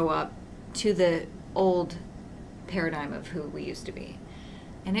that show up to the old paradigm of who we used to be.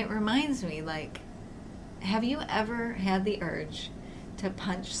 And it reminds me, like, have you ever had the urge to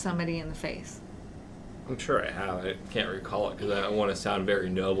punch somebody in the face? I'm sure I have. I can't recall it because I don't want to sound very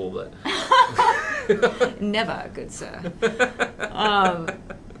noble, but never, good sir.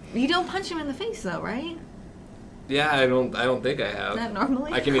 You don't punch him in the face, though, right? Yeah, I don't think I have. Not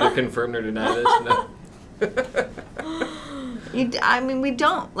normally. I can either confirm or deny this. No. We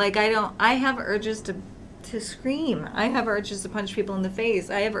don't. Like, I have urges to scream. I have urges to punch people in the face.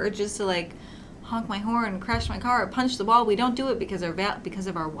 I have urges to like honk my horn, crash my car, punch the wall. We don't do it because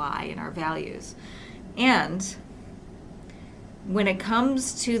of our why and our values. And when it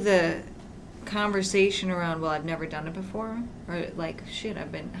comes to the conversation around, well, I've never done it before, or like, shit,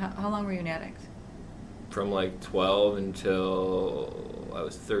 how long were you an addict? From like 12 until I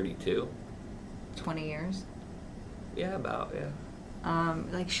was 32. 20 years? Yeah, about, yeah.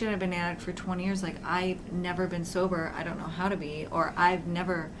 Like, shit, I've been an addict for 20 years. Like, I've never been sober. I don't know how to be. Or I've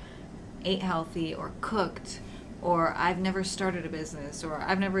never ate healthy or cooked. Or I've never started a business. Or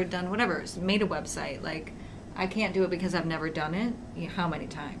I've never done whatever, made a website. Like, I can't do it because I've never done it. You know, how many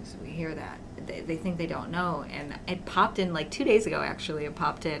times we hear that? They think they don't know. And it popped in, like, 2 days ago, actually. It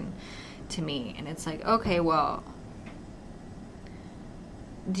popped in to me. And it's like, okay, well,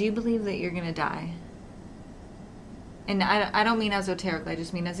 do you believe that you're going to die? And I don't mean esoterically, I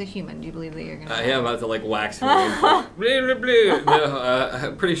just mean as a human. Do you believe that you're going to die? Yeah, I'm about to like wax blah, blah, blah. No,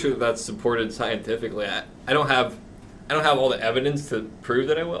 I'm pretty sure that's supported scientifically. I don't have all the evidence to prove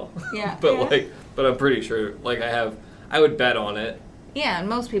that I will. Yeah. but I'm pretty sure. Like I would bet on it. Yeah, and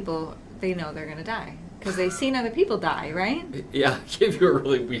most people they know they're going to die. Because they've seen other people die, right? Yeah, I gave you a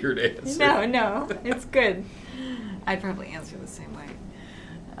really weird answer. No, it's good. I'd probably answer the same way.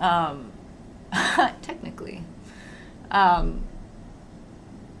 Technically.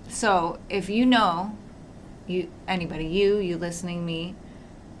 So if you know, anybody, you listening, me,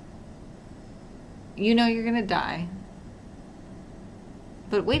 you know you're going to die.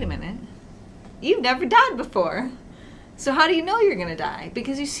 But wait a minute. You've never died before. So how do you know you're going to die?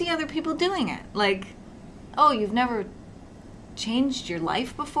 Because you see other people doing it. Like, oh, you've never changed your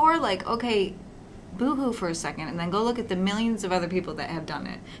life before? Like, okay, boo-hoo for a second, and then go look at the millions of other people that have done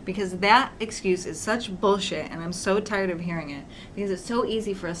it. Because that excuse is such bullshit, and I'm so tired of hearing it. Because it's so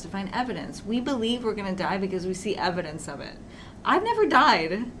easy for us to find evidence. We believe we're going to die because we see evidence of it. I've never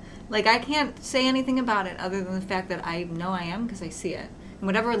died. Like, I can't say anything about it other than the fact that I know I am because I see it. And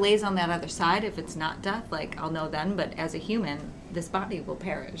whatever lays on that other side, if it's not death, like, I'll know then. But as a human, this body will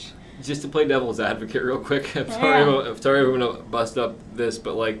perish. Just to play devil's advocate real quick, I'm sorry I'm going to bust up this,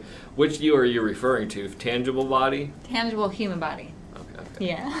 but, like, which you are you referring to? Tangible body? Tangible human body. Okay.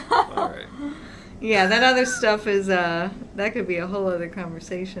 Yeah. All right. Yeah, that other stuff is, that could be a whole other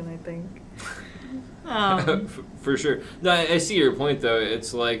conversation, I think. For sure. No, I see your point, though.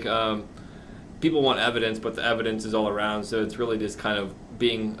 It's like people want evidence, but the evidence is all around, so it's really just kind of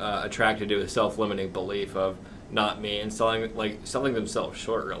being attracted to a self-limiting belief of not me and selling themselves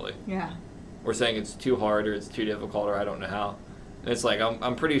short, really. Yeah. Or saying it's too hard or it's too difficult or I don't know how. And it's like,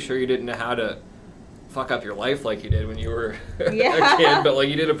 I'm pretty sure you didn't know how to fuck up your life like you did when you were a kid, but like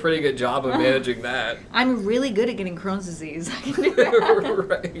you did a pretty good job of managing that. I'm really good at getting Crohn's disease. I can do that.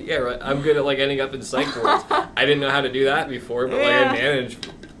 Right. Yeah, right. I'm good at like ending up in psych wards. I didn't know how to do that before, but like I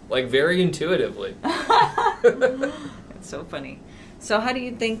managed like very intuitively. That's so funny. So how do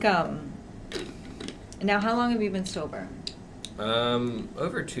you think now how long have you been sober?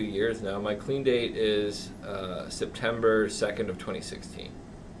 Over 2 years now. My clean date is September 2nd of 2016.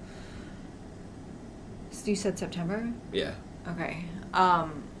 So you said September? Yeah. Okay.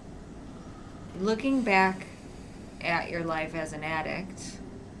 Looking back at your life as an addict,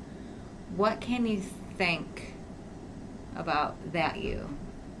 what can you think about that you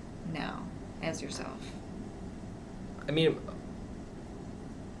now as yourself? I mean,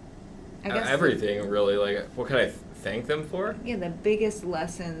 I guess everything really. Like, what can I thank them for? Yeah, the biggest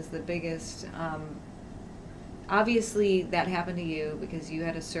lessons, the biggest. Obviously, that happened to you because you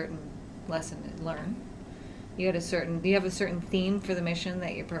had a certain lesson to learn. You have a certain theme for the mission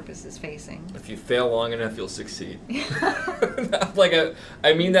that your purpose is facing. If you fail long enough, you'll succeed.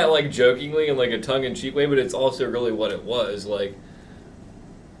 I mean that like jokingly in like a tongue-in-cheek way, but it's also really what it was. Like,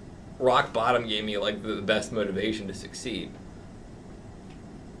 rock bottom gave me like the best motivation to succeed.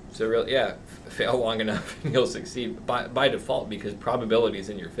 So really, yeah, fail long enough and you'll succeed by default because probability is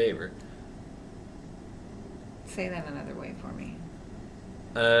in your favor. Say that another way for me.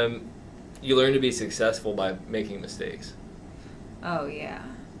 You learn to be successful by making mistakes. Oh, yeah.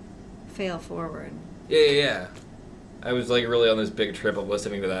 Fail forward. Yeah. I was like really on this big trip of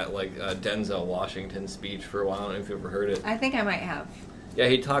listening to that like Denzel Washington speech for a while. I don't know if you've ever heard it. I think I might have. Yeah,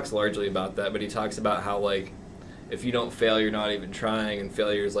 he talks largely about that, but he talks about how like if you don't fail, you're not even trying, and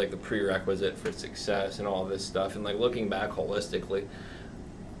failure is like the prerequisite for success and all this stuff. And like looking back holistically,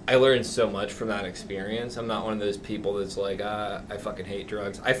 I learned so much from that experience. I'm not one of those people that's like, I fucking hate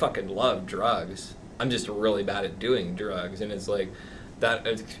drugs. I fucking love drugs. I'm just really bad at doing drugs. And it's like, that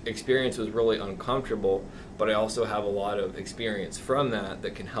experience was really uncomfortable, but I also have a lot of experience from that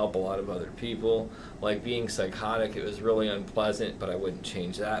can help a lot of other people. Like being psychotic, it was really unpleasant, but I wouldn't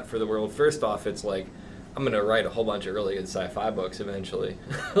change that for the world. First off, it's like, I'm going to write a whole bunch of really good sci-fi books eventually.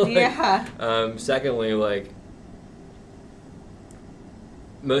 Secondly, like,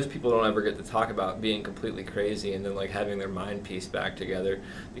 most people don't ever get to talk about being completely crazy and then like having their mind pieced back together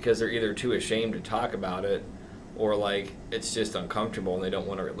because they're either too ashamed to talk about it or like it's just uncomfortable and they don't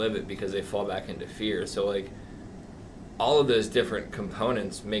want to relive it because they fall back into fear. So like all of those different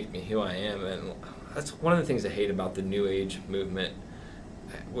components make me who I am, and that's one of the things I hate about the New Age movement,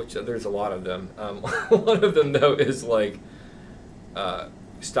 which there's a lot of them. One of them though is like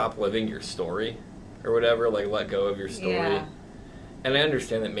stop living your story or whatever, like let go of your story. Yeah. And I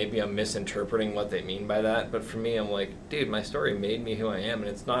understand that maybe I'm misinterpreting what they mean by that, but for me, I'm like, dude, my story made me who I am, and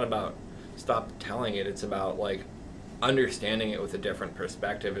it's not about stop telling it. It's about, like, understanding it with a different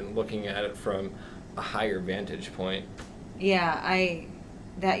perspective and looking at it from a higher vantage point. Yeah,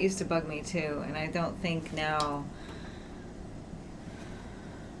 that used to bug me, too, and I don't think now...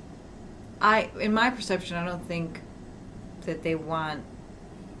 in my perception, I don't think that they want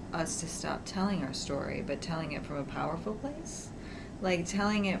us to stop telling our story, but telling it from a powerful place. like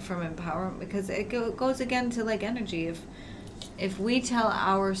telling it from empowerment, because it goes again to like energy. If we tell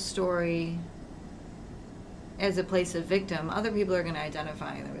our story as a place of victim, other people are going to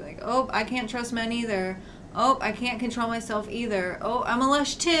identify and they'll be like, oh, I can't trust men either. Oh, I can't control myself either. Oh, I'm a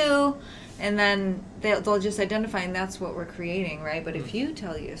lush too. And then they'll just identify, and that's what we're creating, right? But if you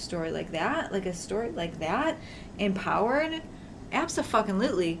tell you a story like that, empowered,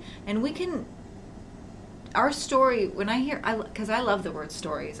 abso-fucking-lutely, and we can, our story, when I hear, because I love the word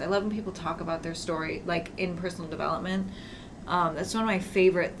stories. I love when people talk about their story, like in personal development. That's one of my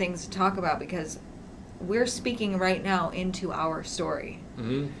favorite things to talk about, because we're speaking right now into our story.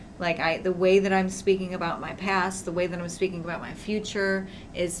 Mm-hmm. Like the way that I'm speaking about my past, the way that I'm speaking about my future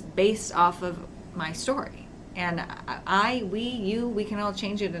is based off of my story. And we can all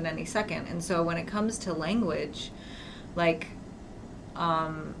change it at any second. And so when it comes to language, like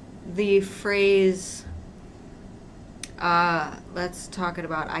the phrase, let's talk it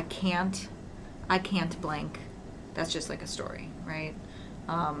about, I can't blank. That's just like a story, right?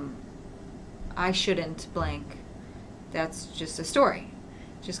 I shouldn't blank. That's just a story.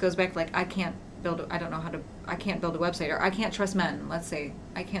 Just goes back like I can't build a website, or I can't trust men. Let's say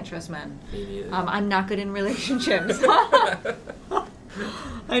I can't trust men. Me neither. I'm not good in relationships.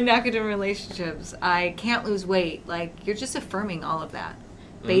 I'm not good in relationships. I can't lose weight. Like, you're just affirming all of that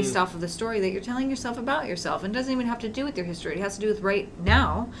based off of the story that you're telling yourself about yourself. And it doesn't even have to do with your history. It has to do with right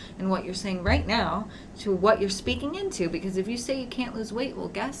now and what you're saying right now to what you're speaking into. Because if you say you can't lose weight, well,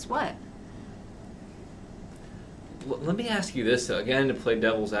 guess what? Let me ask you this, though, again, to play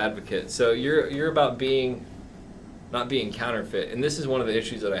devil's advocate. So you're about not being counterfeit, and this is one of the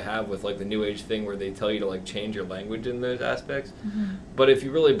issues that I have with like the New Age thing, where they tell you to like change your language in those aspects. Mm-hmm. But if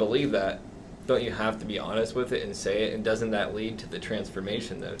you really believe that, don't you have to be honest with it and say it? And doesn't that lead to the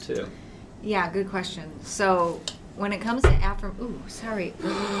transformation, though, too? Yeah, good question. So when it comes to sorry,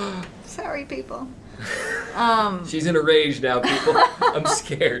 people. She's in a rage now, people. I'm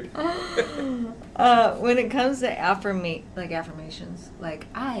scared. When it comes to affirmations, like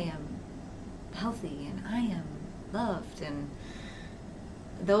I am healthy and I am loved, and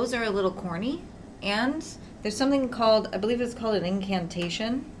those are a little corny. And there's something called, I believe it's called an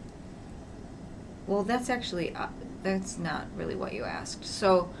incantation. Well, that's actually, that's not really what you asked.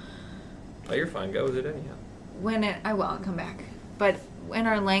 So. Oh, you're fine. Go with it anyhow. I'll come back. But in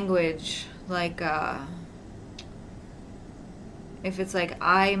our language, like, if it's like,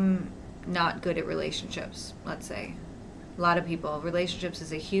 I'm not good at relationships, let's say. A lot of people, relationships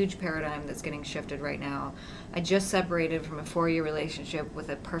is a huge paradigm that's getting shifted right now. I just separated from a 4-year relationship with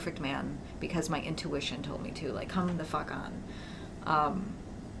a perfect man because my intuition told me to, like, come the fuck on.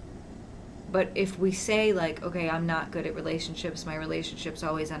 But if we say, like, okay, I'm not good at relationships, my relationships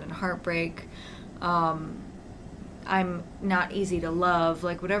always end in heartbreak, I'm not easy to love,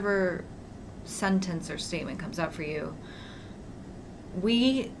 like whatever sentence or statement comes up for you,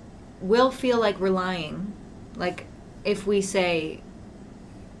 we will feel like we're lying. Like if we say,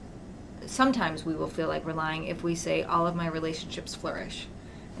 sometimes we will feel like we're lying if we say all of my relationships flourish.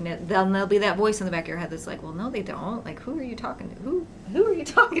 And then there'll be that voice in the back of your head that's like, well, no, they don't. Like, who are you talking to? Who are you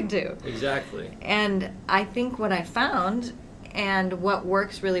talking to? Exactly. And I think what I found and what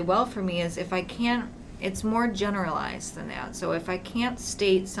works really well for me is if I can't, it's more generalized than that. So if I can't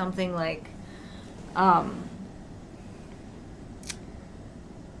state something like, all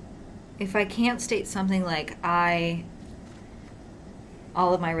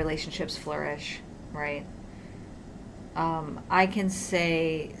of my relationships flourish, right? I can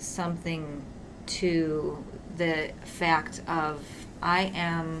say something to the fact of I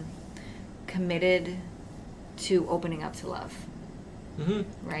am committed to opening up to love.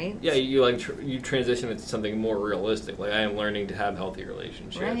 Mm-hmm. Right? Yeah, you transition it to something more realistic. Like I am learning to have healthy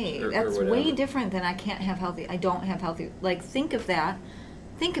relationships. Right. That's way different than I don't have healthy. Like think of that.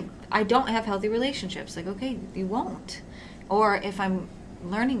 I don't have healthy relationships. Like okay, you won't. Or if I'm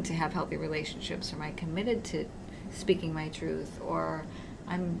learning to have healthy relationships, am I committed to speaking my truth, or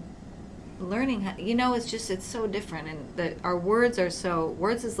I'm learning how, it's so different, and our words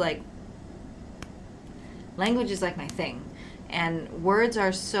is like, language is like my thing, and words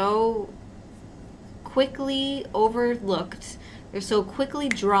are so quickly overlooked, they're so quickly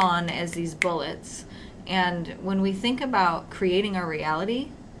drawn as these bullets, and when we think about creating our reality,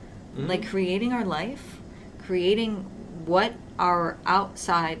 like creating our life, creating what our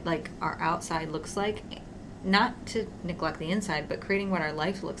outside looks like, not to neglect the inside, but creating what our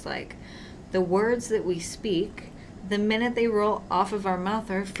life looks like. The words that we speak, the minute they roll off of our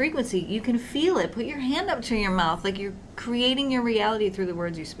mouth are frequency. You can feel it. Put your hand up to your mouth. Like you're creating your reality through the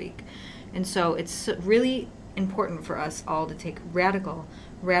words you speak. And so it's really important for us all to take radical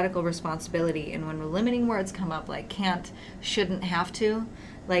responsibility. And when the limiting words come up, like can't, shouldn't, have to,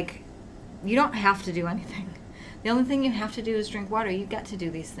 like, you don't have to do anything. The only thing you have to do is drink water. You get to do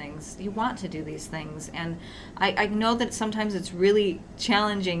these things. You want to do these things. And I know that sometimes it's really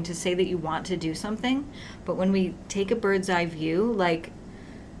challenging to say that you want to do something, but when we take a bird's eye view, like,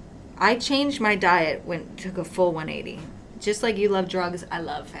 I changed my diet took a full 180. Just like you love drugs, I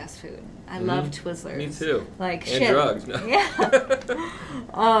love fast food. I love Twizzlers. Me too. Like, and shit. drugs. No.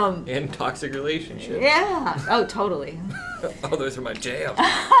 Yeah. And toxic relationships. Yeah. Oh, totally. Oh, those are my jams.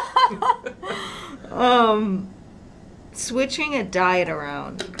 Switching a diet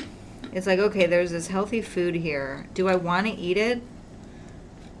around. It's like, okay, there's this healthy food here. Do I want to eat it?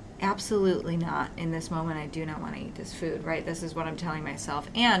 Absolutely not. In this moment, I do not want to eat this food, right? This is what I'm telling myself.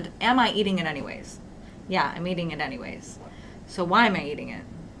 And am I eating it anyways? Yeah, I'm eating it anyways. So why am I eating it?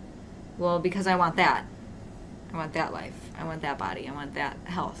 Well, because I want that. I want that life. I want that body. I want that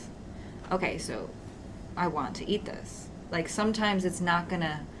health. Okay, so I want to eat this. Like, sometimes it's not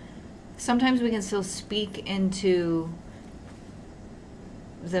gonna... Sometimes we can still speak into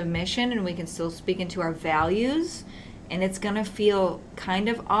the mission, and we can still speak into our values, and it's gonna feel kind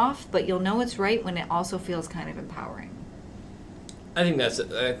of off, but you'll know it's right when it also feels kind of empowering. I think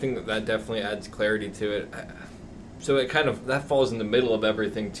that definitely adds clarity to it. So it kind of, that falls in the middle of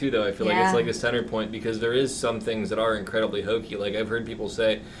everything too, though. I feel like it's like a center point, because there is some things that are incredibly hokey. Like, I've heard people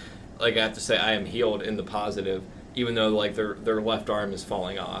say, like, I have to say I am healed in the positive, even though, like, their left arm is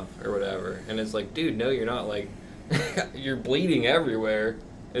falling off or whatever. And it's like, dude, no, you're not. Like, you're bleeding everywhere.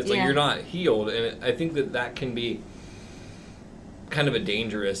 It's like you're not healed. And I think that can be kind of a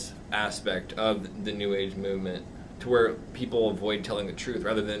dangerous aspect of the New Age movement, to where people avoid telling the truth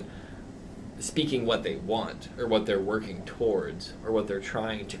rather than speaking what they want or what they're working towards or what they're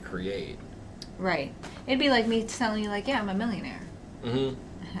trying to create. Right. It'd be like me telling you, like, yeah, I'm a millionaire. Mm-hmm.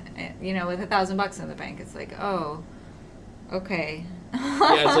 You know, with $1,000 in the bank. It's like, oh, okay.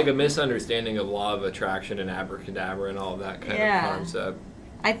 Yeah, it's like a misunderstanding of law of attraction and abracadabra and all of that kind of concept.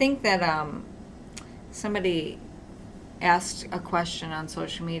 I think that somebody asked a question on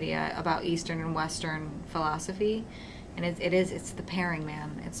social media about Eastern and Western philosophy, and it's the pairing,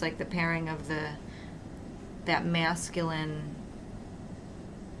 man. It's like the pairing of that masculine,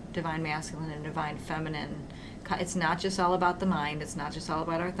 divine masculine and divine feminine. It's not just all about the mind, it's not just all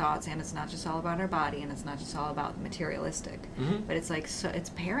about our thoughts, and it's not just all about our body, and it's not just all about materialistic. Mm-hmm. But it's like, so it's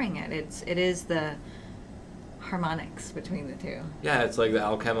pairing it. It is the harmonics between the two. Yeah, it's like the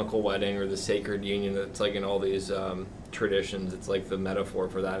alchemical wedding or the sacred union that's like in all these traditions. It's like the metaphor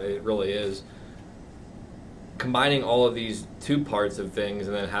for that. It really is combining all of these two parts of things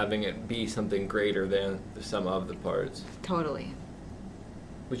and then having it be something greater than the sum of the parts. Totally.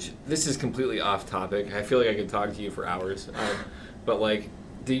 Which, this is completely off topic. I feel like I could talk to you for hours. But, like,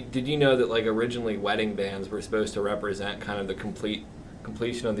 did you know that, like, originally wedding bands were supposed to represent kind of the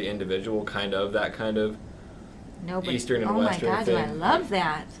completion of the individual, kind of, that kind of Eastern and Western thing? Oh my God, thing? do I love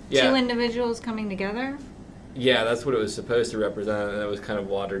that. Yeah. Two individuals coming together? Yeah, that's what it was supposed to represent, and it was kind of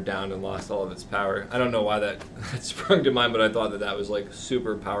watered down and lost all of its power. I don't know why that sprung to mind, but I thought that was, like,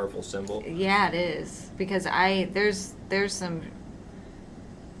 super powerful symbol. Yeah, it is. Because there's some...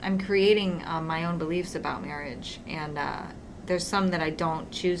 I'm creating my own beliefs about marriage, and there's some that I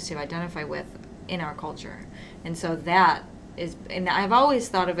don't choose to identify with in our culture. And so that is, and I've always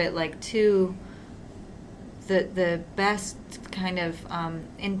thought of it like the best kind of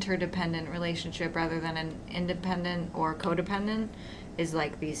interdependent relationship rather than an independent or codependent is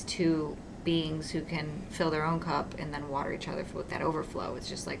like these two beings who can fill their own cup and then water each other with that overflow. It's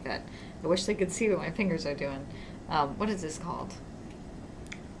just like that. I wish they could see what my fingers are doing. What is this called?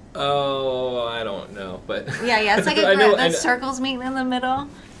 Oh, I don't know, but yeah, it's like the circles meeting in the middle.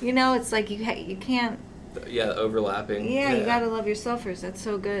 You know, it's like you can't. Yeah, overlapping. Yeah, you gotta love yourself first. That's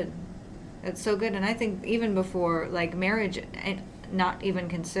so good. That's so good, and I think even before like marriage, not even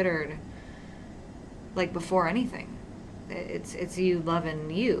considered. Like before anything, it's you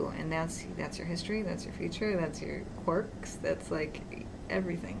loving you, and that's your history, that's your future, that's your quirks, that's like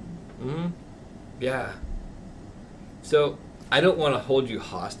everything. Mm-hmm. Yeah. So. I don't want to hold you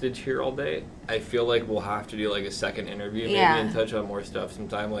hostage here all day. I feel like we'll have to do like a second interview maybe and touch on more stuff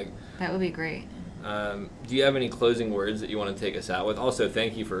sometime. Like that would be great. Do you have any closing words that you want to take us out with? Also,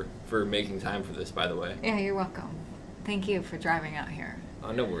 thank you for making time for this, by the way. Yeah, you're welcome. Thank you for driving out here.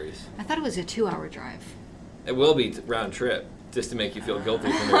 Oh, no worries. I thought it was a 2-hour drive. It will be round trip, just to make you feel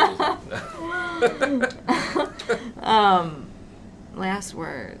guilty for no reason. Last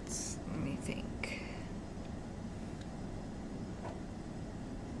words. Let me think.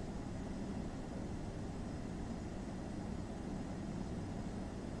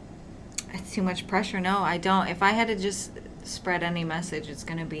 too much pressure. No, I don't. If I had to just spread any message, it's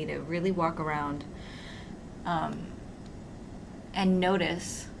going to be to really walk around and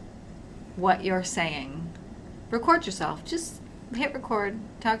notice what you're saying. Record yourself. Just hit record,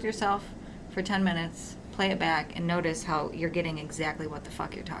 talk to yourself for 10 minutes, play it back, and notice how you're getting exactly what the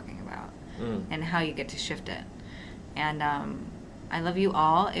fuck you're talking about and how you get to shift it. And I love you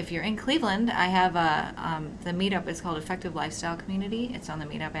all. If you're in Cleveland, I have the meetup is called Effective Lifestyle Community. It's on the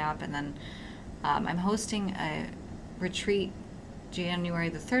Meetup app. And then I'm hosting a retreat January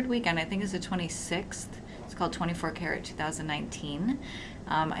the 3rd weekend. I think it's the 26th. It's called 24 Karat 2019.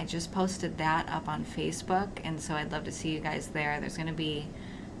 I just posted that up on Facebook, and so I'd love to see you guys there. There's going to be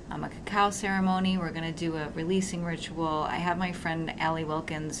a cacao ceremony. We're going to do a releasing ritual. I have my friend Allie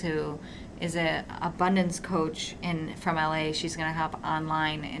Wilkins, who is an abundance coach from LA. She's going to hop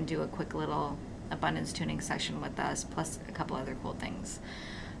online and do a quick little abundance tuning session with us, plus a couple other cool things.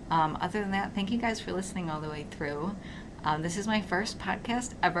 Other than that, thank you guys for listening all the way through. This is my first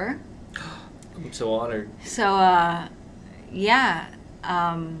podcast ever. I'm so honored. So,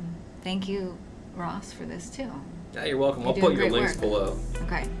 thank you, Ross, for this too. Yeah, you're welcome. I'll put your links below.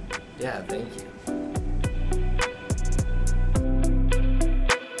 Okay. Yeah, thank you.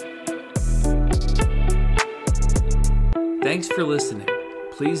 Thanks for listening.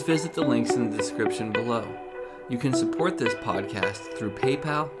 Please visit the links in the description below. You can support this podcast through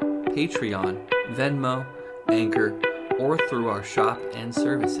PayPal, Patreon, Venmo, Anchor, or through our shop and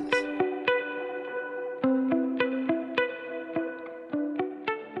services.